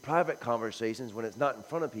in these private conversations, when it's not in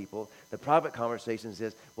front of people, the private conversations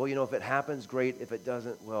is, well, if it happens, great. If it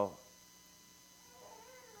doesn't, well.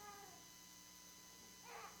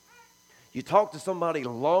 You talk to somebody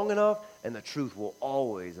long enough, and the truth will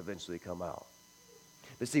always eventually come out.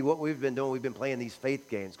 But see, what we've been doing, we've been playing these faith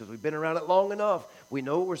games because we've been around it long enough. We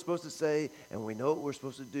know what we're supposed to say, and we know what we're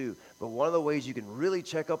supposed to do. But one of the ways you can really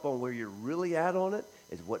check up on where you're really at on it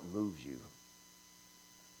is what moves you.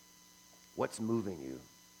 What's moving you?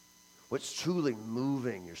 What's truly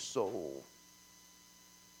moving your soul?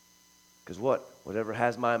 Because whatever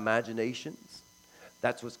has my imaginations,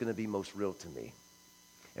 that's what's going to be most real to me.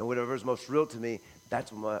 And whatever's most real to me,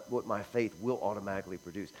 That's what my faith will automatically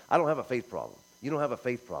produce. I don't have a faith problem. You don't have a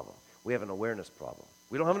faith problem. We have an awareness problem.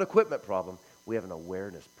 We don't have an equipment problem. We have an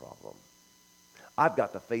awareness problem. I've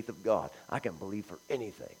got the faith of God. I can believe for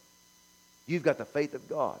anything. You've got the faith of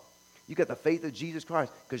God. You've got the faith of Jesus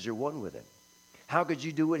Christ because you're one with him. How could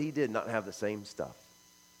you do what he did and not have the same stuff?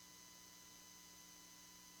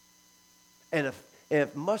 And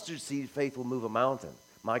if mustard seed faith will move a mountain,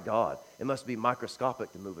 my God, it must be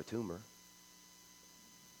microscopic to move a tumor.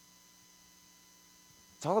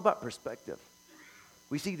 It's all about perspective.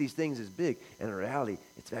 We see these things as big, and in reality,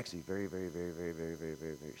 it's actually very, very, very, very, very, very,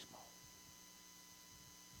 very, very small.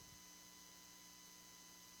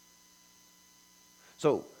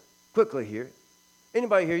 So, quickly here,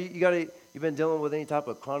 anybody here, you've been dealing with any type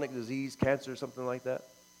of chronic disease, cancer, something like that?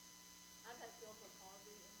 I've had cerebral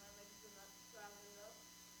palsy and my legs are not traveling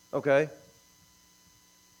up. Okay.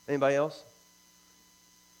 Anybody else?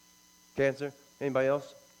 Cancer? Anybody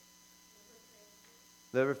else?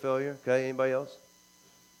 Liver failure? Okay. Anybody else?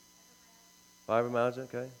 Fibromyalgia?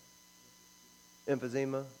 Okay.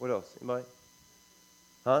 Emphysema? What else? Anybody?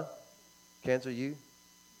 Huh? Cancer? You?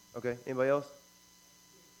 Okay. Anybody else?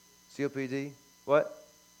 COPD? What?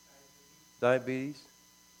 Diabetes?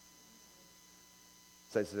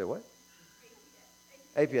 Say what?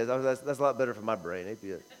 APS. Oh, that's a lot better for my brain.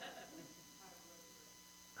 APS.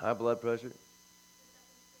 High blood pressure.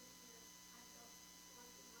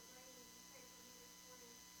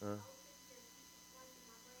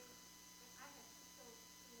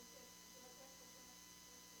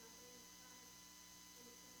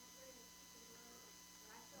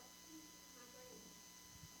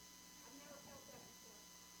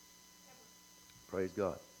 Praise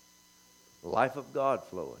God. The life of God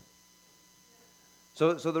flowing.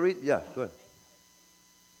 So the reason, yeah, go ahead.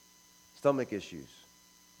 Stomach issues.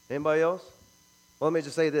 Anybody else? Well, let me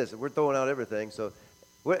just say this. We're throwing out everything. So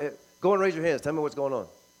go and raise your hands. Tell me what's going on.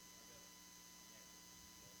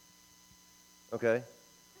 Okay.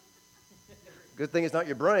 Good thing it's not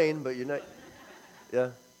your brain, but you're not. Yeah.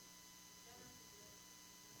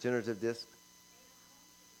 Generative disc.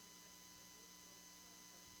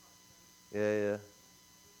 Yeah.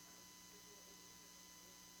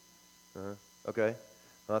 Okay.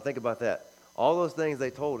 Think about that. All those things they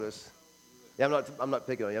told us. Yeah, I'm not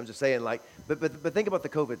picking on you. I'm just saying, but think about the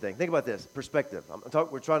COVID thing. Think about this perspective.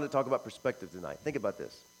 We're trying to talk about perspective tonight. Think about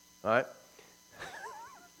this. All right.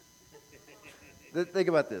 Think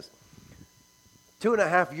about this.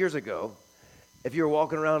 2.5 years ago, if you were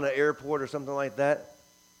walking around an airport or something like that,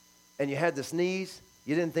 and you had to sneeze,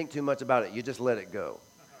 you didn't think too much about it. You just let it go.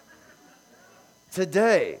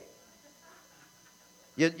 Today,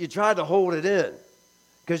 you try to hold it in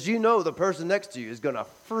because you know the person next to you is going to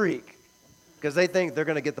freak because they think they're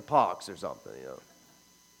going to get the pox or something,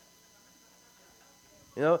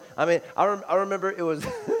 I mean, I remember it was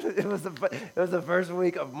it was the first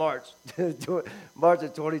week of March, March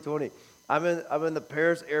of 2020. I'm in the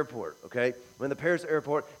Paris airport, okay? I'm in the Paris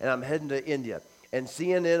airport, and I'm heading to India. And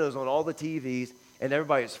CNN was on all the TVs, and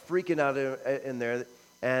everybody's freaking out in there.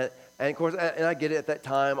 And of course, and I get it, at that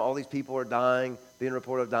time, all these people are dying, being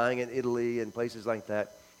reported of dying in Italy and places like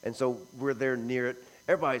that. And so we're there near it.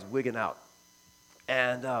 Everybody's wigging out.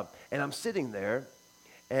 And I'm sitting there,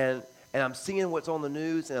 and I'm seeing what's on the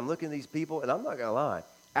news, and I'm looking at these people, and I'm not going to lie.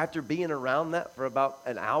 After being around that for about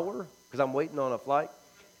an hour, because I'm waiting on a flight,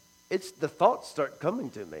 the thoughts start coming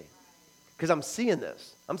to me. Because I'm seeing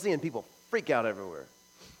this. I'm seeing people freak out everywhere.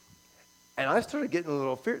 And I started getting a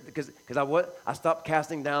little fear because I stopped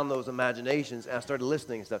casting down those imaginations, and I started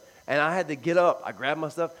listening and stuff. And I had to get up. I grabbed my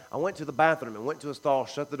stuff. I went to the bathroom and went to a stall,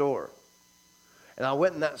 shut the door. And I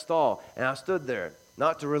went in that stall, and I stood there,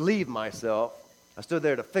 not to relieve myself. I stood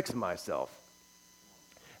there to fix myself.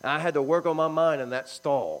 And I had to work on my mind in that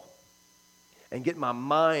stall and get my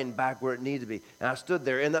mind back where it needed to be. And I stood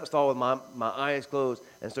there in that stall with my eyes closed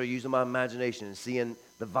and started using my imagination and seeing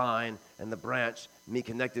the vine and the branch, me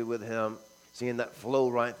connected with him, seeing that flow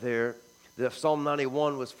right there. The Psalm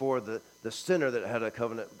 91 was for the sinner that had a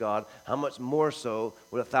covenant with God. How much more so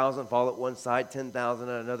would 1,000 fall at one side, 10,000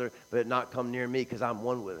 at another, but it not come near me because I'm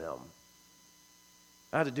one with him.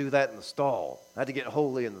 I had to do that in the stall. I had to get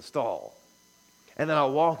holy in the stall. And then I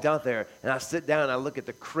walked out there, and I sit down, and I look at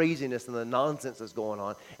the craziness and the nonsense that's going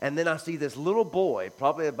on. And then I see this little boy,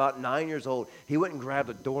 probably about 9 years old. He went and grabbed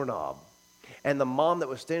a doorknob. And the mom that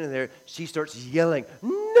was standing there, she starts yelling,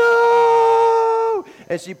 "No!"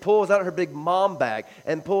 And she pulls out her big mom bag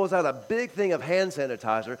and pulls out a big thing of hand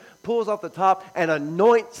sanitizer, pulls off the top, and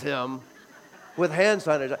anoints him with hand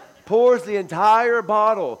sanitizer. Pours the entire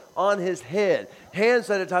bottle on his head. Hand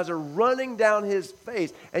sanitizer running down his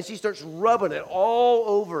face. And she starts rubbing it all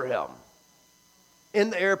over him in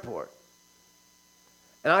the airport.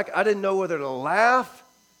 And I didn't know whether to laugh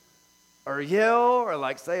or yell or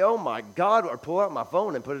like say, oh my God, or pull out my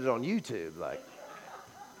phone and put it on YouTube.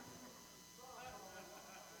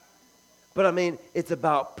 But I mean, it's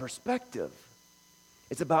about perspective.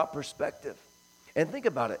 It's about perspective. And think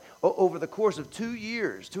about it. Over the course of 2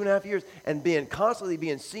 years, 2.5 years, and constantly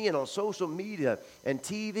being seen on social media and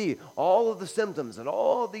TV, all of the symptoms and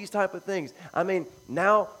all of these type of things. I mean,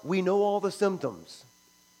 now we know all the symptoms.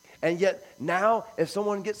 And yet now, if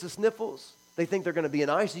someone gets the sniffles, they think they're going to be in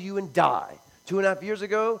ICU and die. 2.5 years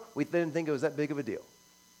ago, we didn't think it was that big of a deal.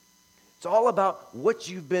 It's all about what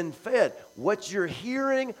you've been fed. What you're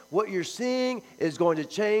hearing, what you're seeing is going to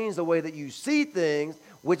change the way that you see things,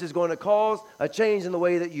 which is going to cause a change in the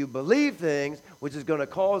way that you believe things, which is going to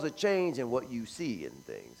cause a change in what you see in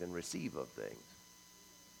things and receive of things.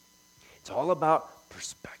 It's all about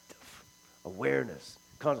perspective, awareness.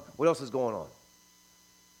 What else is going on?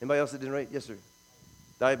 Anybody else that didn't rate? Yes, sir.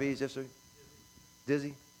 Diabetes? Yes, sir.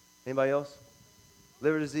 Dizzy? Anybody else?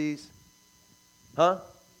 Liver disease? Huh?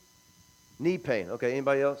 Knee pain. Okay,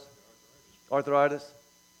 anybody else? Arthritis?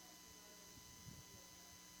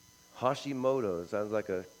 Hashimoto. Sounds like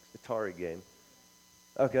a Atari game.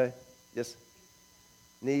 Okay, yes.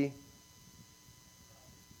 Knee?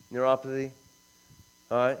 Neuropathy?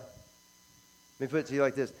 All right. Let me put it to you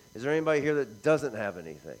like this. Is there anybody here that doesn't have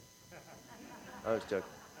anything? I was joking.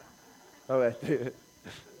 All right.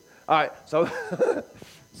 All right, so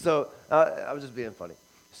I was just being funny.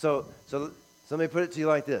 So let me put it to you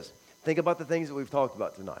like this. Think about the things that we've talked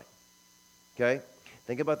about tonight, okay?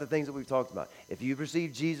 Think about the things that we've talked about. If you've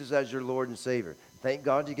received Jesus as your Lord and Savior, thank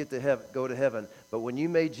God you get to go to heaven. But when you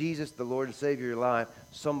made Jesus the Lord and Savior of your life,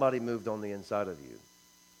 somebody moved on the inside of you.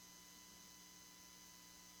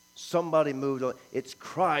 Somebody moved on. It's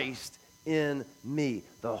Christ in me,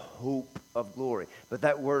 the hope of glory. But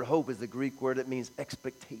that word hope is the Greek word that means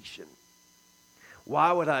expectation.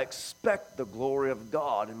 Why would I expect the glory of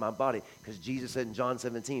God in my body? Because Jesus said in John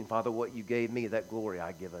 17, Father, what you gave me, that glory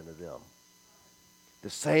I give unto them.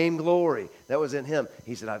 The same glory that was in him,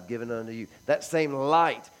 he said, I've given unto you. That same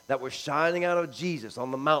light that was shining out of Jesus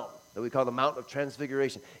on the mountain, that we call the Mount of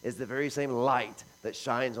Transfiguration, is the very same light that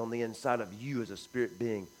shines on the inside of you as a spirit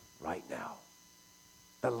being right now.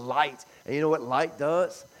 The light. And you know what light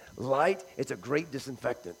does? Light, it's a great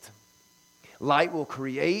disinfectant. Light will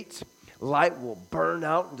create. Light will burn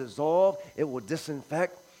out and dissolve. It will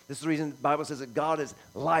disinfect. This is the reason the Bible says that God is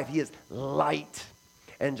life. He is light.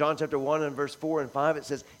 And John chapter 1 and verse 4 and 5, it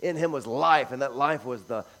says, in him was life, and that life was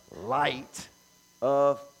the light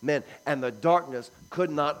of men. And the darkness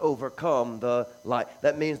could not overcome the light.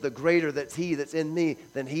 That means the greater that's he that's in me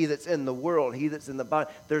than he that's in the world, he that's in the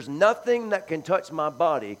body. There's nothing that can touch my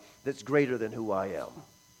body that's greater than who I am.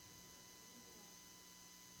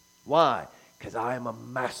 Why? Because I am a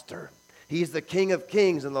master. He's the King of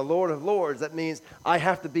kings and the Lord of lords. That means I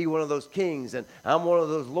have to be one of those kings, and I'm one of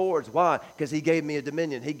those lords. Why? Because he gave me a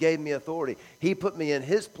dominion. He gave me authority. He put me in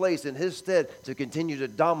his place, in his stead, to continue to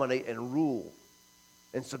dominate and rule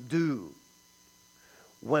and subdue.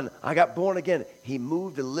 When I got born again, he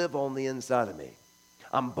moved to live on the inside of me.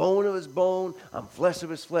 I'm bone of his bone. I'm flesh of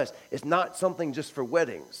his flesh. It's not something just for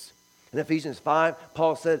weddings. In Ephesians 5,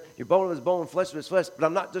 Paul said, you're bone of his bone, flesh of his flesh. But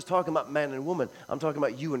I'm not just talking about man and woman. I'm talking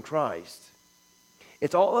about you and Christ.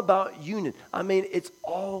 It's all about union. I mean, it's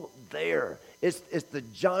all there. It's the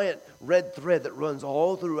giant red thread that runs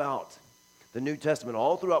all throughout the New Testament,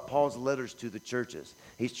 all throughout Paul's letters to the churches.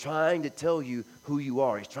 He's trying to tell you who you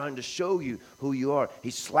are. He's trying to show you who you are.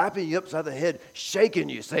 He's slapping you upside the head, shaking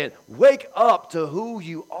you, saying, wake up to who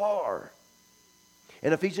you are.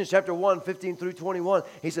 In Ephesians chapter 1, 15 through 21,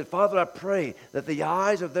 he said, Father, I pray that the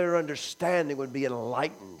eyes of their understanding would be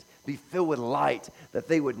enlightened, be filled with light, that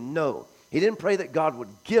they would know. He didn't pray that God would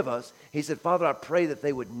give us. He said, Father, I pray that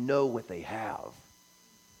they would know what they have.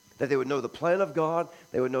 That they would know the plan of God,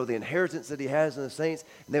 they would know the inheritance that he has in the saints,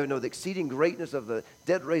 and they would know the exceeding greatness of the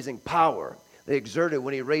dead-raising power they exerted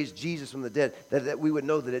when he raised Jesus from the dead, that we would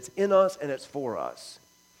know that it's in us and it's for us.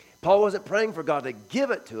 Paul wasn't praying for God to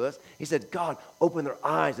give it to us. He said, God, open their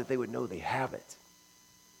eyes that they would know they have it.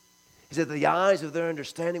 He said the eyes of their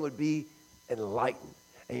understanding would be enlightened.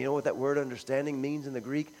 And you know what that word understanding means in the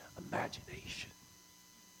Greek? Imagination.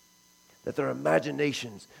 That their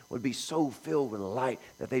imaginations would be so filled with light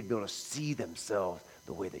that they'd be able to see themselves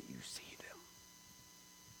the way that you see them.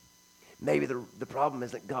 Maybe the problem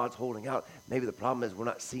isn't God's holding out. Maybe the problem is we're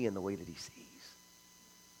not seeing the way that he sees.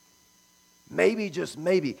 Maybe, just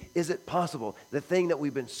maybe, is it possible the thing that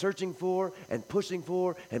we've been searching for and pushing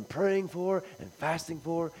for and praying for and fasting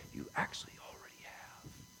for, you actually already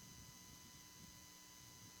have?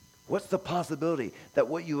 What's the possibility that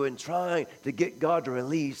what you've been trying to get God to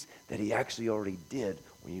release, that he actually already did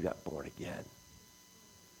when you got born again?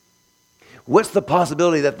 What's the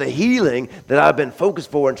possibility that the healing that I've been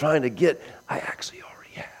focused for and trying to get, I actually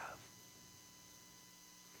already have?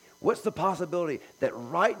 What's the possibility that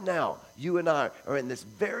right now you and I are in this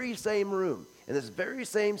very same room, in this very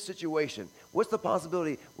same situation? What's the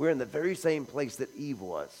possibility we're in the very same place that Eve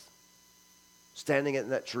was, standing in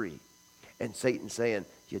that tree, and Satan saying,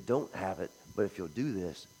 you don't have it, but if you'll do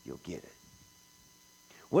this, you'll get it?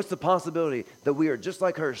 What's the possibility that we are just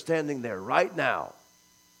like her, standing there right now,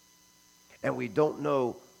 and we don't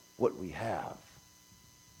know what we have,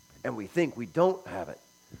 and we think we don't have it,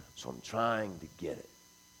 so I'm trying to get it?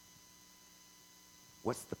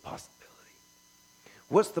 What's the possibility?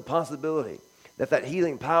 What's the possibility that that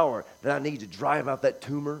healing power that I need to drive out that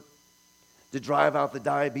tumor, to drive out the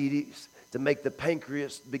diabetes, to make the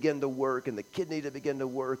pancreas begin to work and the kidney to begin to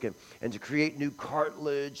work, and to create new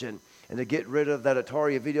cartilage, and to get rid of that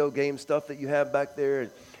Atari video game stuff that you have back there,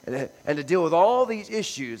 and to deal with all these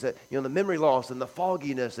issues, that, the memory loss and the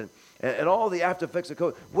fogginess and all the after effects of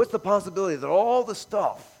COVID? What's the possibility that all the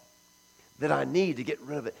stuff that I need to get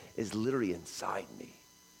rid of it is literally inside me?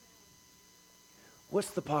 What's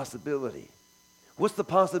the possibility? What's the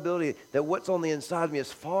possibility that what's on the inside of me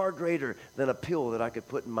is far greater than a pill that I could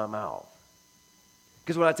put in my mouth?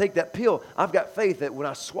 Because when I take that pill, I've got faith that when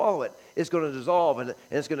I swallow it, it's going to dissolve, and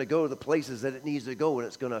it's going to go to the places that it needs to go, and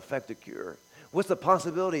it's going to affect a cure. What's the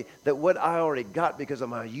possibility that what I already got because of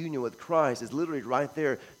my union with Christ is literally right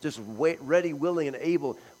there, just ready, willing, and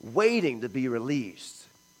able, waiting to be released,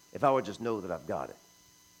 if I would just know that I've got it?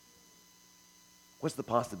 What's the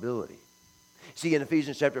possibility? See, in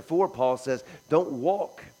Ephesians chapter 4, Paul says, don't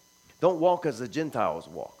walk as the Gentiles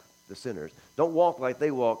walk, the sinners. Don't walk like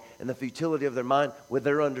they walk in the futility of their mind, with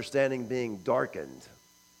their understanding being darkened,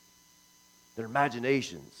 their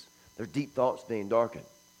imaginations, their deep thoughts being darkened.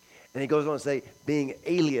 And he goes on to say, being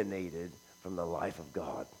alienated from the life of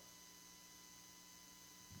God.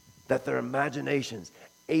 That their imaginations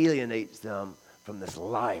alienates them from this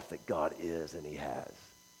life that God is and he has.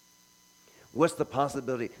 What's the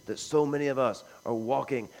possibility that so many of us are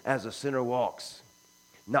walking as a sinner walks,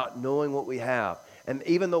 not knowing what we have? And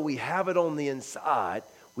even though we have it on the inside,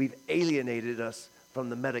 we've alienated us from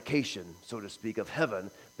the medication, so to speak, of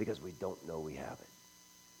heaven, because we don't know we have it.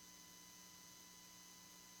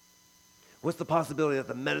 What's the possibility that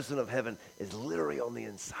the medicine of heaven is literally on the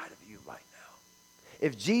inside of you right now?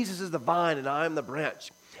 If Jesus is the vine and I am the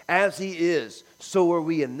branch, as he is, so are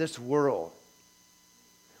we in this world.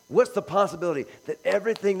 What's the possibility that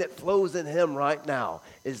everything that flows in him right now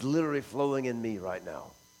is literally flowing in me right now?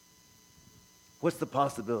 What's the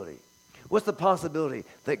possibility? What's the possibility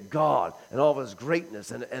that God and all of his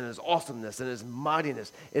greatness and his awesomeness and his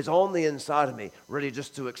mightiness is on the inside of me, ready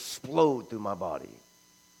just to explode through my body?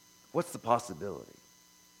 What's the possibility?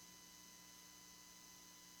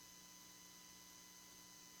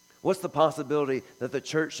 What's the possibility that the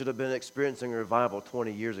church should have been experiencing a revival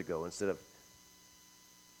 20 years ago instead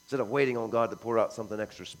of waiting on God to pour out something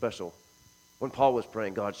extra special? When Paul was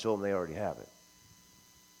praying, God showed them they already have it.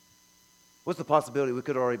 What's the possibility we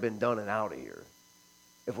could have already been done and out of here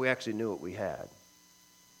if we actually knew what we had?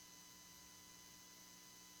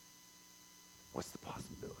 What's the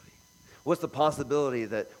possibility? What's the possibility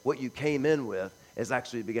that what you came in with is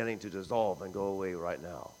actually beginning to dissolve and go away right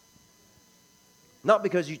now? Not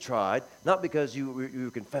because you tried, not because you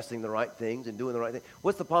were confessing the right things and doing the right thing.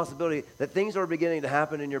 What's the possibility that things are beginning to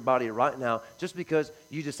happen in your body right now just because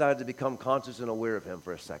you decided to become conscious and aware of him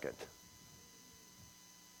for a second?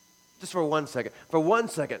 Just for 1 second. For 1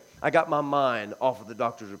 second, I got my mind off of the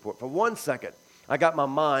doctor's report. For 1 second, I got my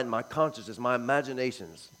mind, my consciousness, my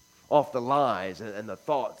imaginations off the lies and the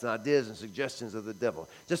thoughts and ideas and suggestions of the devil.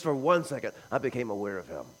 Just for 1 second, I became aware of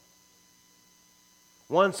him.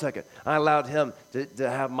 1 second, I allowed him to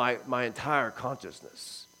have my entire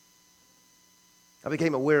consciousness. I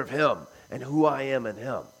became aware of him and who I am in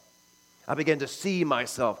him. I began to see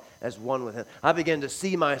myself as one with him. I began to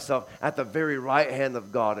see myself at the very right hand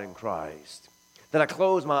of God in Christ. Then I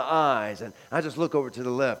close my eyes and I just look over to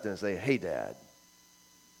the left and say, hey, Dad.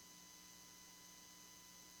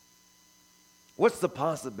 What's the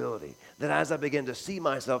possibility that as I begin to see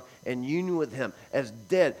myself in union with him as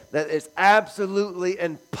dead, that it's absolutely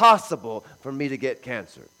impossible for me to get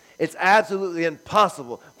cancer? It's absolutely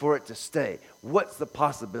impossible for it to stay. What's the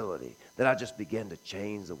possibility that I just begin to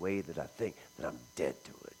change the way that I think, that I'm dead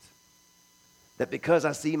to it? that because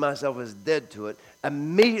I see myself as dead to it,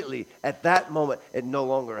 immediately at that moment, it no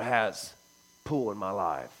longer has pull in my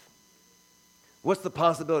life? What's the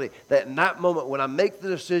possibility that in that moment when I make the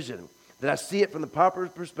decision, that I see it from the proper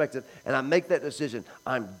perspective, and I make that decision,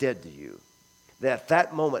 I'm dead to you? That at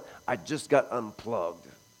that moment, I just got unplugged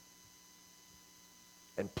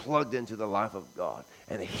and plugged into the life of God,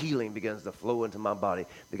 and healing begins to flow into my body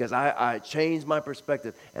because I changed my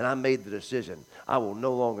perspective and I made the decision. I will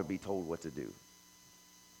no longer be told what to do.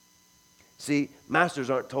 See, masters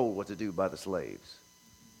aren't told what to do by the slaves,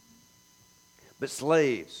 but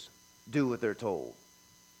slaves do what they're told.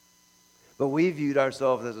 But we viewed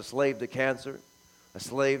ourselves as a slave to cancer, a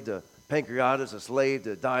slave to pancreatitis, a slave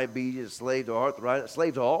to diabetes, a slave to arthritis, a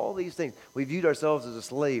slave to all these things. We viewed ourselves as a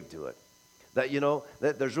slave to it. That,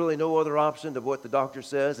 that there's really no other option to what the doctor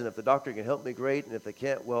says, and if the doctor can help me, great, and if they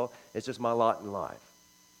can't, well, it's just my lot in life.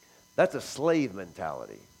 That's a slave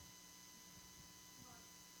mentality.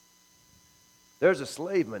 There's a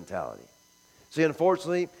slave mentality. See,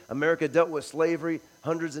 unfortunately, America dealt with slavery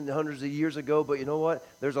hundreds and hundreds of years ago, but you know what?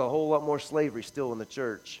 There's a whole lot more slavery still in the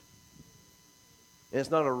church. And it's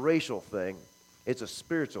not a racial thing. It's a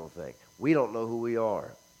spiritual thing. We don't know who we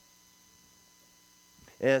are.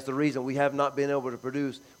 And it's the reason we have not been able to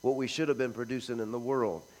produce what we should have been producing in the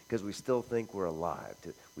world, because we still think we're alive.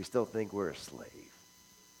 We still think we're a slave.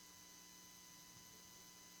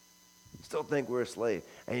 Still think we're a slave.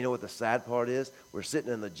 And you know what the sad part is? We're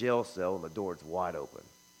sitting in the jail cell and the door's wide open.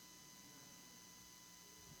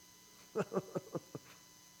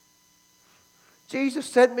 Jesus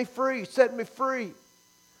set me free, set me free.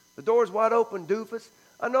 The door's wide open, doofus.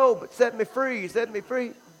 I know, but set me free, set me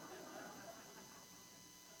free.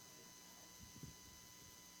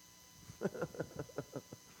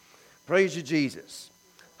 Praise you, Jesus.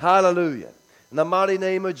 Hallelujah. In the mighty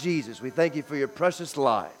name of Jesus, we thank you for your precious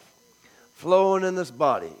life flowing in this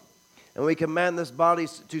body. And we command this body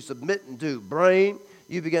to submit and do. Brain,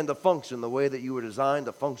 you begin to function the way that you were designed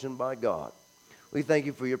to function by God. We thank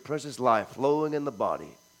you for your precious life flowing in the body,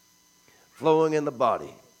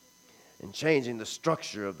 and changing the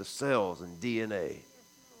structure of the cells and DNA.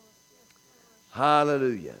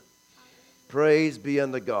 Hallelujah. Praise be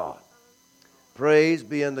unto God. Praise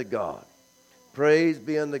be unto God. Praise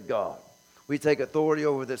be unto God. We take authority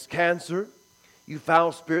over this cancer. You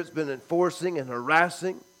foul spirits been enforcing and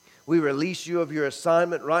harassing. We release you of your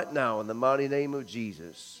assignment right now in the mighty name of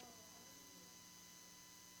Jesus.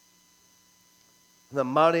 In the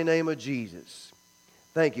mighty name of Jesus.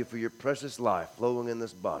 Thank you for your precious life flowing in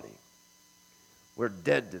this body. We're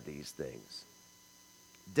dead to these things.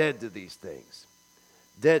 Dead to these things.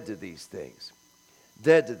 Dead to these things.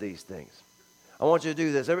 Dead to these things. I want you to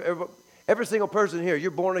do this. Every single person here, you're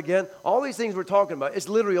born again. All these things we're talking about, it's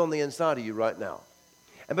literally on the inside of you right now.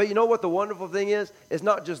 But you know what the wonderful thing is? It's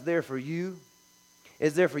not just there for you.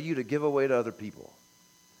 It's there for you to give away to other people.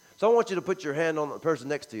 So I want you to put your hand on the person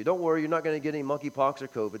next to you. Don't worry, you're not going to get any monkeypox or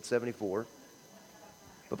COVID-74.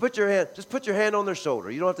 But put your hand on their shoulder.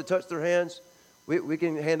 You don't have to touch their hands. We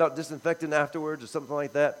can hand out disinfectant afterwards or something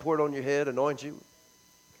like that. Pour it on your head, anoint you.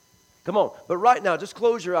 Come on. But right now, just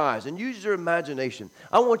close your eyes and use your imagination.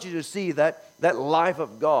 I want you to see that life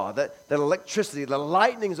of God, that electricity, the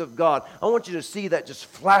lightnings of God. I want you to see that just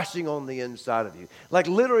flashing on the inside of you. Like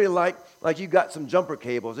literally like you got some jumper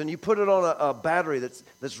cables and you put it on a battery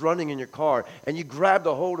that's running in your car, and you grabbed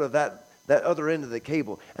a hold of that other end of the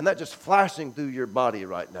cable, and that just flashing through your body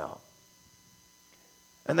right now.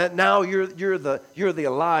 And that now you're the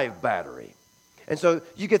alive battery. And so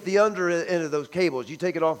you get the under end of those cables, you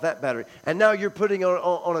take it off that battery, and now you're putting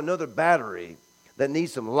on another battery that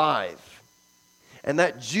needs some life. And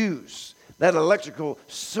that juice, that electrical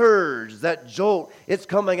surge, that jolt, it's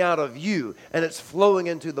coming out of you, and it's flowing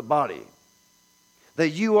into the body. That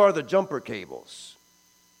you are the jumper cables.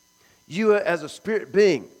 You as a spirit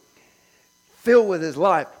being, filled with his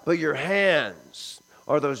life, but your hands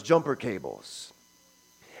are those jumper cables.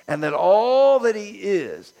 And that all that he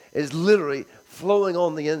is literally flowing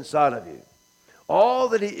on the inside of you. All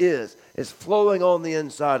that he is flowing on the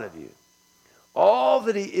inside of you. All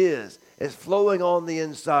that he is flowing on the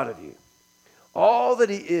inside of you. All that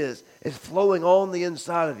he is flowing on the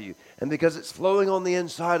inside of you. And because it's flowing on the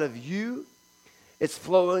inside of you, it's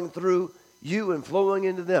flowing through you and flowing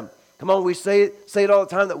into them. Come on, we say it all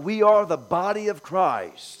the time that we are the body of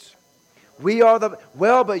Christ.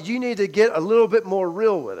 But you need to get a little bit more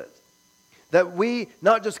real with it. That we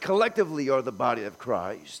not just collectively are the body of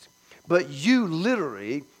Christ, but you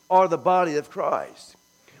literally are the body of Christ.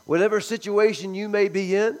 Whatever situation you may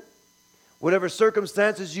be in, whatever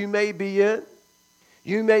circumstances you may be in,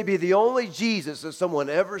 You may be the only Jesus that someone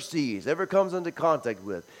ever sees, ever comes into contact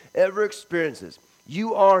with, ever experiences.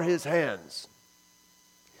 You are his hands.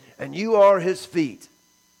 And you are his feet.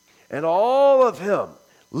 And all of him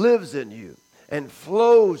lives in you and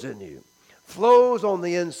flows in you. Flows on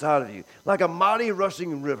the inside of you like a mighty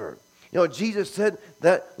rushing river. You know, Jesus said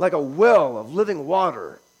that like a well of living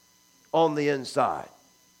water on the inside.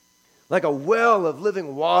 Like a well of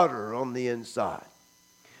living water on the inside.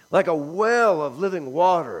 Like a well of living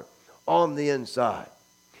water on the inside.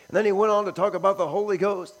 And then he went on to talk about the Holy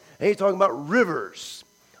Ghost. And he's talking about rivers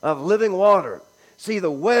of living water. See,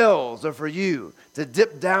 the wells are for you to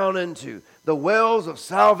dip down into. The wells of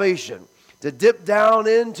salvation to dip down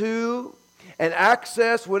into and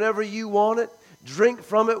access whenever you want it. Drink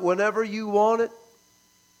from it whenever you want it.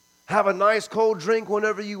 Have a nice cold drink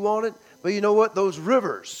whenever you want it. But you know what? Those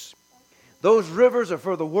rivers are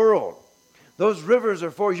for the world. Those rivers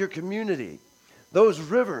are for your community. Those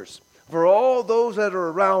rivers for all those that are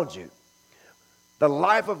around you. The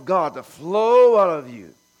life of God to flow out of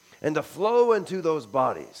you and to flow into those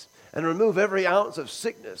bodies and remove every ounce of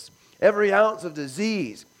sickness, every ounce of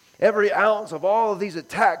disease, every ounce of all of these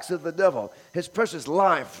attacks of the devil. His precious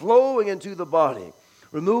life flowing into the body,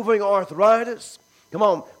 removing arthritis. Come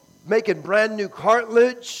on, making brand new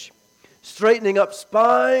cartilage, straightening up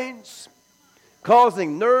spines,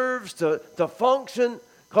 causing nerves to function,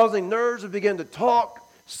 causing nerves to begin to talk,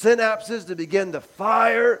 synapses to begin to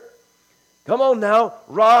fire. Come on now,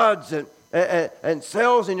 rods and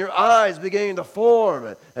cells in your eyes beginning to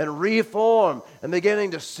form and reform and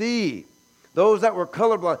beginning to see. Those that were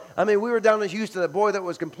colorblind. I mean, we were down in Houston, a boy that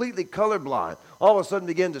was completely colorblind all of a sudden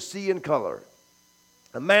began to see in color.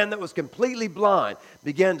 A man that was completely blind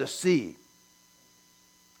began to see.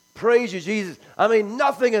 Praise you, Jesus. I mean,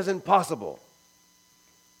 nothing is impossible.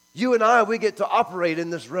 You and I, we get to operate in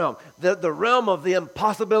this realm, the realm of the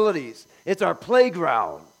impossibilities. It's our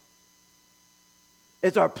playground.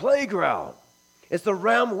 It's our playground. It's the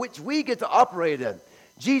realm which we get to operate in.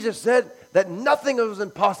 Jesus said that nothing was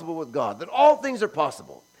impossible with God, that all things are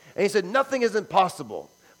possible. And he said nothing is impossible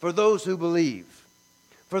for those who believe.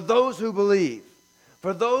 For those who believe.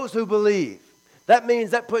 For those who believe. That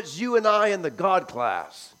means that puts you and I in the God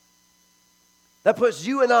class. That puts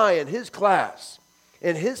you and I in his class.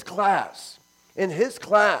 In his class. In his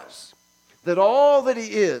class. That all that he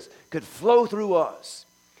is could flow through us.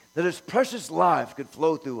 That his precious life could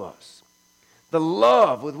flow through us. The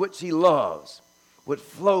love with which he loves would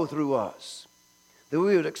flow through us. That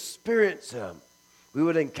we would experience him. We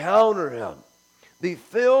would encounter him. Be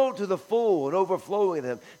filled to the full and overflowing in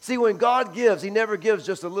him. See, when God gives, he never gives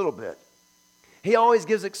just a little bit. He always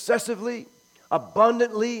gives excessively,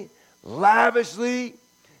 abundantly, lavishly.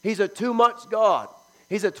 He's a too much God.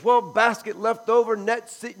 He's a 12 basket leftover,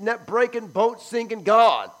 net breaking, boat sinking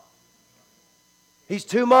God. He's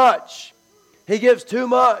too much. He gives too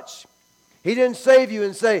much. He didn't save you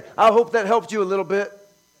and say, I hope that helped you a little bit.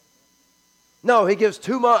 No, he gives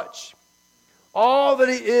too much. All that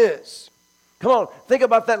he is. Come on, think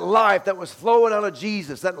about that life that was flowing out of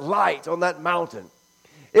Jesus, that light on that mountain.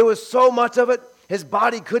 It was so much of it, his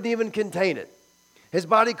body couldn't even contain it. His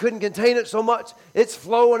body couldn't contain it so much, it's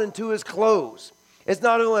flowing into his clothes. It's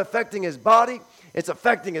not only affecting his body, it's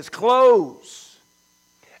affecting his clothes.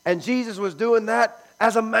 And Jesus was doing that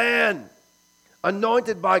as a man,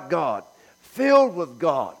 anointed by God, filled with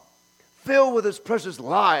God, filled with his precious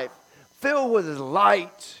life, filled with his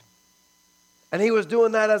light. And he was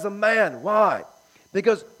doing that as a man. Why?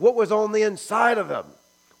 Because what was on the inside of him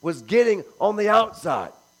was getting on the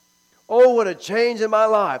outside. Oh, what a change in my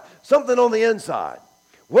life. Something on the inside,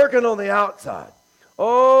 working on the outside.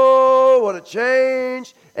 Oh, what a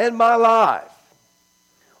change in my life.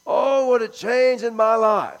 Oh, what a change in my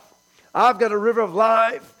life. I've got a river of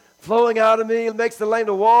life flowing out of me. It makes the lame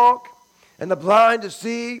to walk and the blind to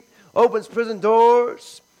see, opens prison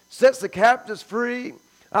doors, sets the captives free.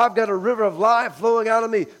 I've got a river of life flowing out of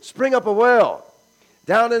me. Spring up a well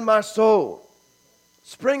down in my soul.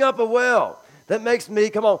 Spring up a well that makes me,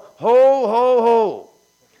 come on, whole, whole, whole.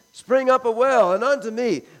 Spring up a well, and unto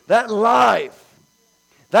me that life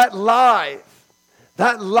abundantly.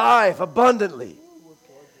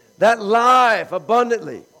 That life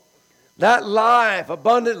abundantly. That life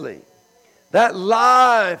abundantly. That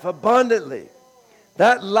life abundantly.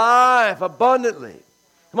 That life abundantly.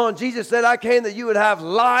 Come on, Jesus said, I came that you would have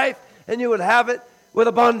life and you would have it with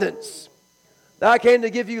abundance. That I came to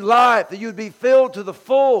give you life, that you would be filled to the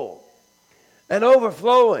full and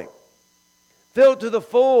overflowing. Filled to the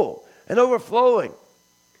full and overflowing.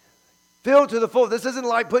 Filled to the full. This isn't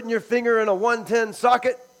like putting your finger in a 110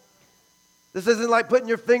 socket. This isn't like putting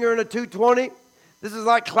your finger in a 220. This is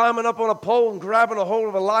like climbing up on a pole and grabbing a hold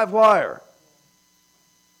of a live wire.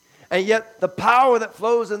 And yet the power that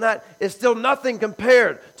flows in that is still nothing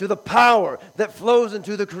compared to the power that flows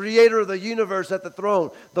into the creator of the universe at the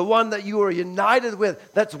throne, the one that you are united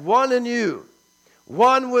with, that's one in you,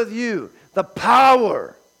 one with you. The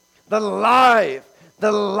power, the life,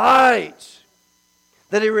 the light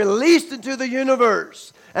that he released into the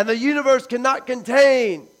universe, and the universe cannot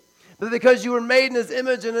contain. But because you were made in his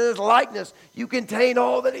image and in his likeness, you contain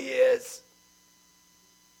all that he is.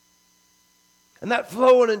 And that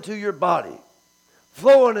flowing into your body,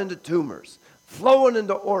 flowing into tumors, flowing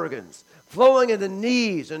into organs, flowing into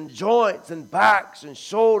knees and joints and backs and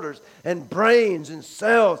shoulders and brains and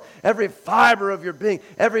cells, every fiber of your being,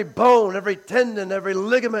 every bone, every tendon, every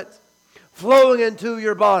ligament, flowing into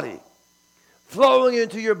your body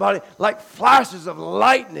like flashes of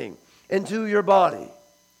lightning into your body.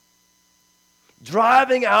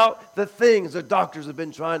 Driving out the things the doctors have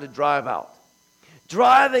been trying to drive out.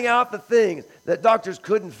 Driving out the things that doctors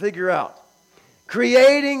couldn't figure out.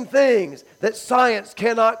 Creating things that science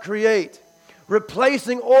cannot create.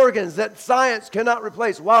 Replacing organs that science cannot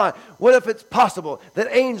replace. Why? What if it's possible that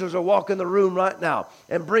angels are walking the room right now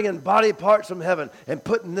and bringing body parts from heaven and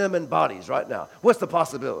putting them in bodies right now? What's the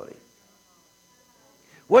possibility?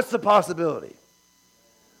 What's the possibility?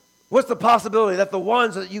 What's the possibility that the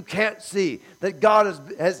ones that you can't see, that God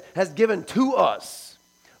has given to us,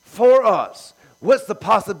 for us, what's the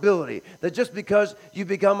possibility that just because you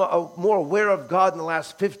become more aware of God in the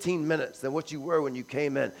last 15 minutes than what you were when you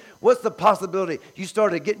came in? What's the possibility you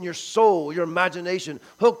started getting your soul, your imagination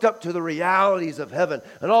hooked up to the realities of heaven,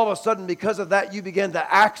 and all of a sudden because of that you began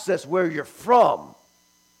to access where you're from?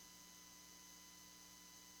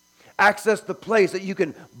 Access the place that you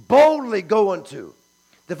can boldly go into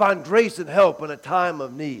to find grace and help in a time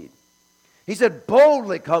of need. He said,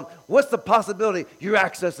 boldly come. What's the possibility you're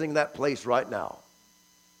accessing that place right now?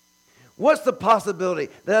 What's the possibility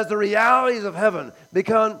that as the realities of heaven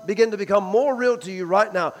begin to become more real to you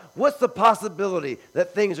right now, what's the possibility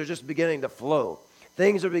that things are just beginning to flow?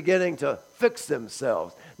 Things are beginning to fix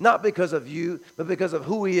themselves, not because of you, but because of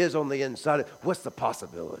who he is on the inside. What's the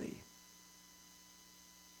possibility?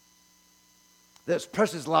 That his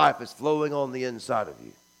precious life is flowing on the inside of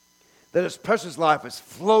you. That his precious life is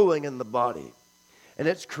flowing in the body. And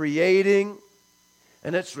it's creating,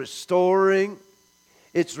 and it's restoring,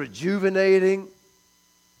 it's rejuvenating.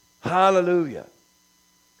 Hallelujah.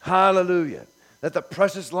 Hallelujah. That the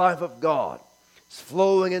precious life of God is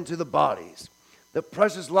flowing into the bodies. The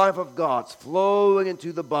precious life of God is flowing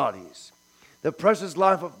into the bodies. The precious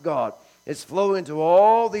life of God is flowing into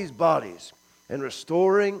all these bodies and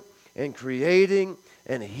restoring and creating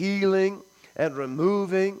and healing and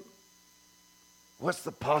removing. What's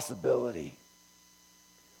the possibility?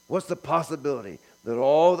 What's the possibility that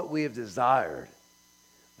all that we have desired,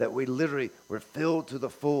 that we literally were filled to the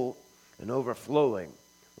full and overflowing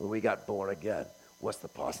when we got born again? What's the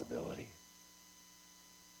possibility?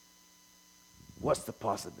 What's the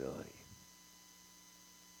possibility?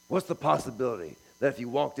 What's the possibility that if you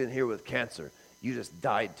walked in here with cancer, you just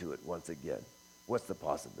died to it once again? What's the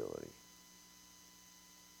possibility?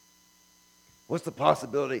 What's the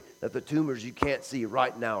possibility that the tumors you can't see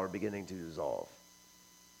right now are beginning to dissolve?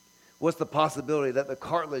 What's the possibility that the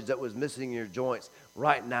cartilage that was missing in your joints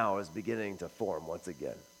right now is beginning to form once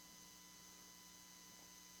again?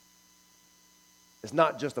 It's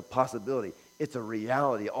not just a possibility. It's a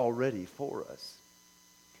reality already for us.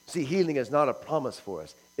 See, healing is not a promise for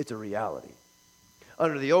us. It's a reality.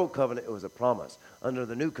 Under the old covenant, it was a promise. Under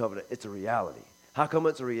the new covenant, it's a reality. How come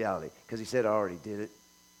it's a reality? Because he said, I already did it.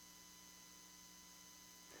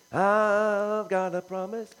 I've got a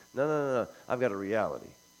promise. No. I've got a reality.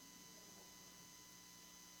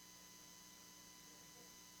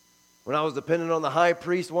 When I was dependent on the high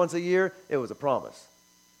priest once a year, it was a promise.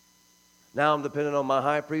 Now I'm dependent on my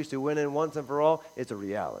high priest who went in once and for all. It's a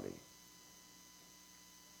reality.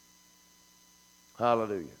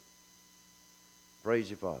 Hallelujah. Praise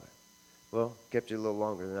you, Father. Well, kept you a little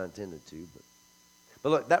longer than I intended to. But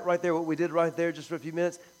look, that right there, what we did right there just for a few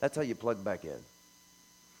minutes, that's how you plug back in.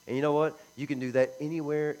 And you know what? You can do that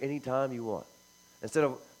anywhere, anytime you want. Instead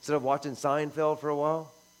of watching Seinfeld for a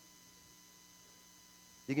while,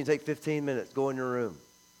 you can take 15 minutes, go in your room,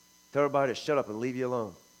 tell everybody to shut up and leave you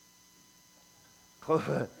alone.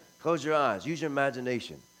 Close your eyes. Use your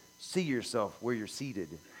imagination. See yourself where you're seated.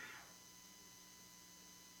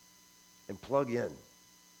 And plug in.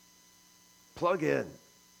 Plug in.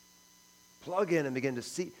 Plug in and begin to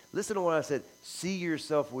see. Listen to what I said. See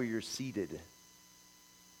yourself where you're seated.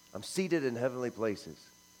 I'm seated in heavenly places.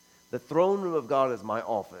 The throne room of God is my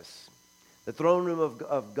office. The throne room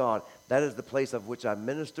of God, that is the place of which I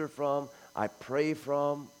minister from, I pray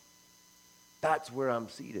from. That's where I'm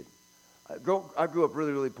seated. I grew up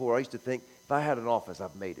really, really poor. I used to think if I had an office,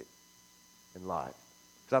 I've made it in life.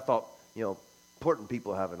 Because I thought, important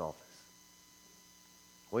people have an office.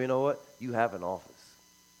 Well, you know what? You have an office.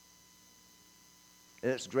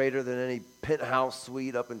 And it's greater than any penthouse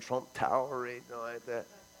suite up in Trump Tower or anything like that.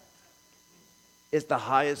 It's the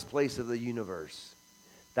highest place of the universe.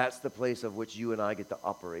 That's the place of which you and I get to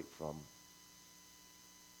operate from.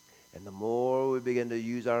 And the more we begin to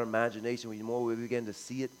use our imagination, the more we begin to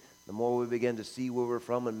see it, the more we begin to see where we're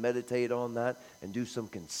from and meditate on that and do some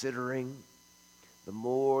considering, the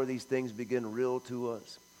more these things begin real to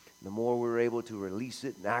us, the more we're able to release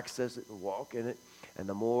it and access it and walk in it, and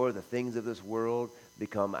the more the things of this world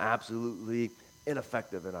become absolutely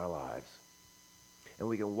ineffective in our lives. And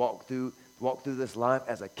we can walk through this life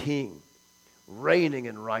as a king, reigning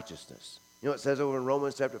in righteousness. You know, it says over in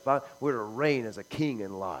Romans chapter 5, we're to reign as a king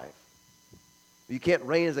in life. You can't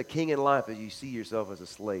reign as a king in life as you see yourself as a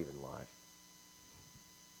slave in life.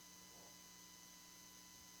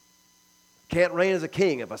 Can't reign as a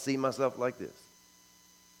king if I see myself like this.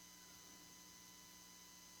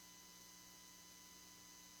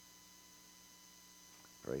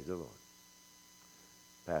 Praise the Lord.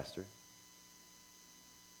 Pastor.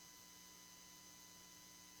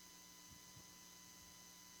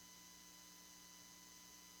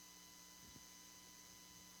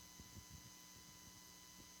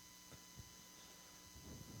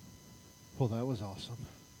 Well, that was awesome.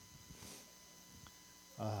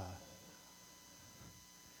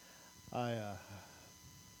 I'm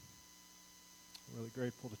really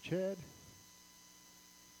grateful to Chad.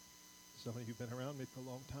 Some of you who've been around me for a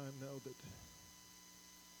long time know that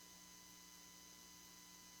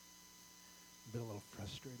I've been a little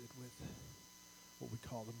frustrated with what we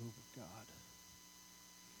call the move of God.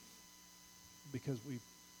 Because we've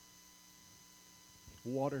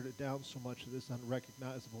watered it down so much that it's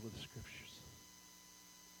unrecognizable to the Scriptures.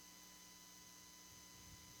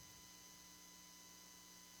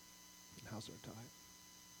 How's our time?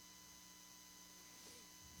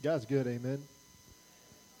 God's good, amen.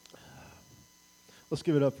 Let's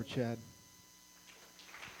give it up for Chad.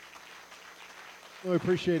 We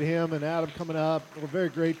appreciate him and Adam coming up. We're very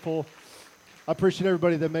grateful. I appreciate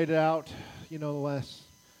everybody that made it out, the last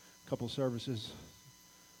couple of services.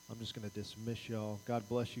 I'm just going to dismiss y'all. God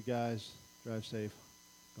bless you guys. Drive safe.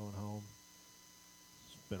 Going home.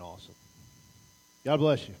 It's been awesome. God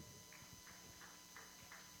bless you.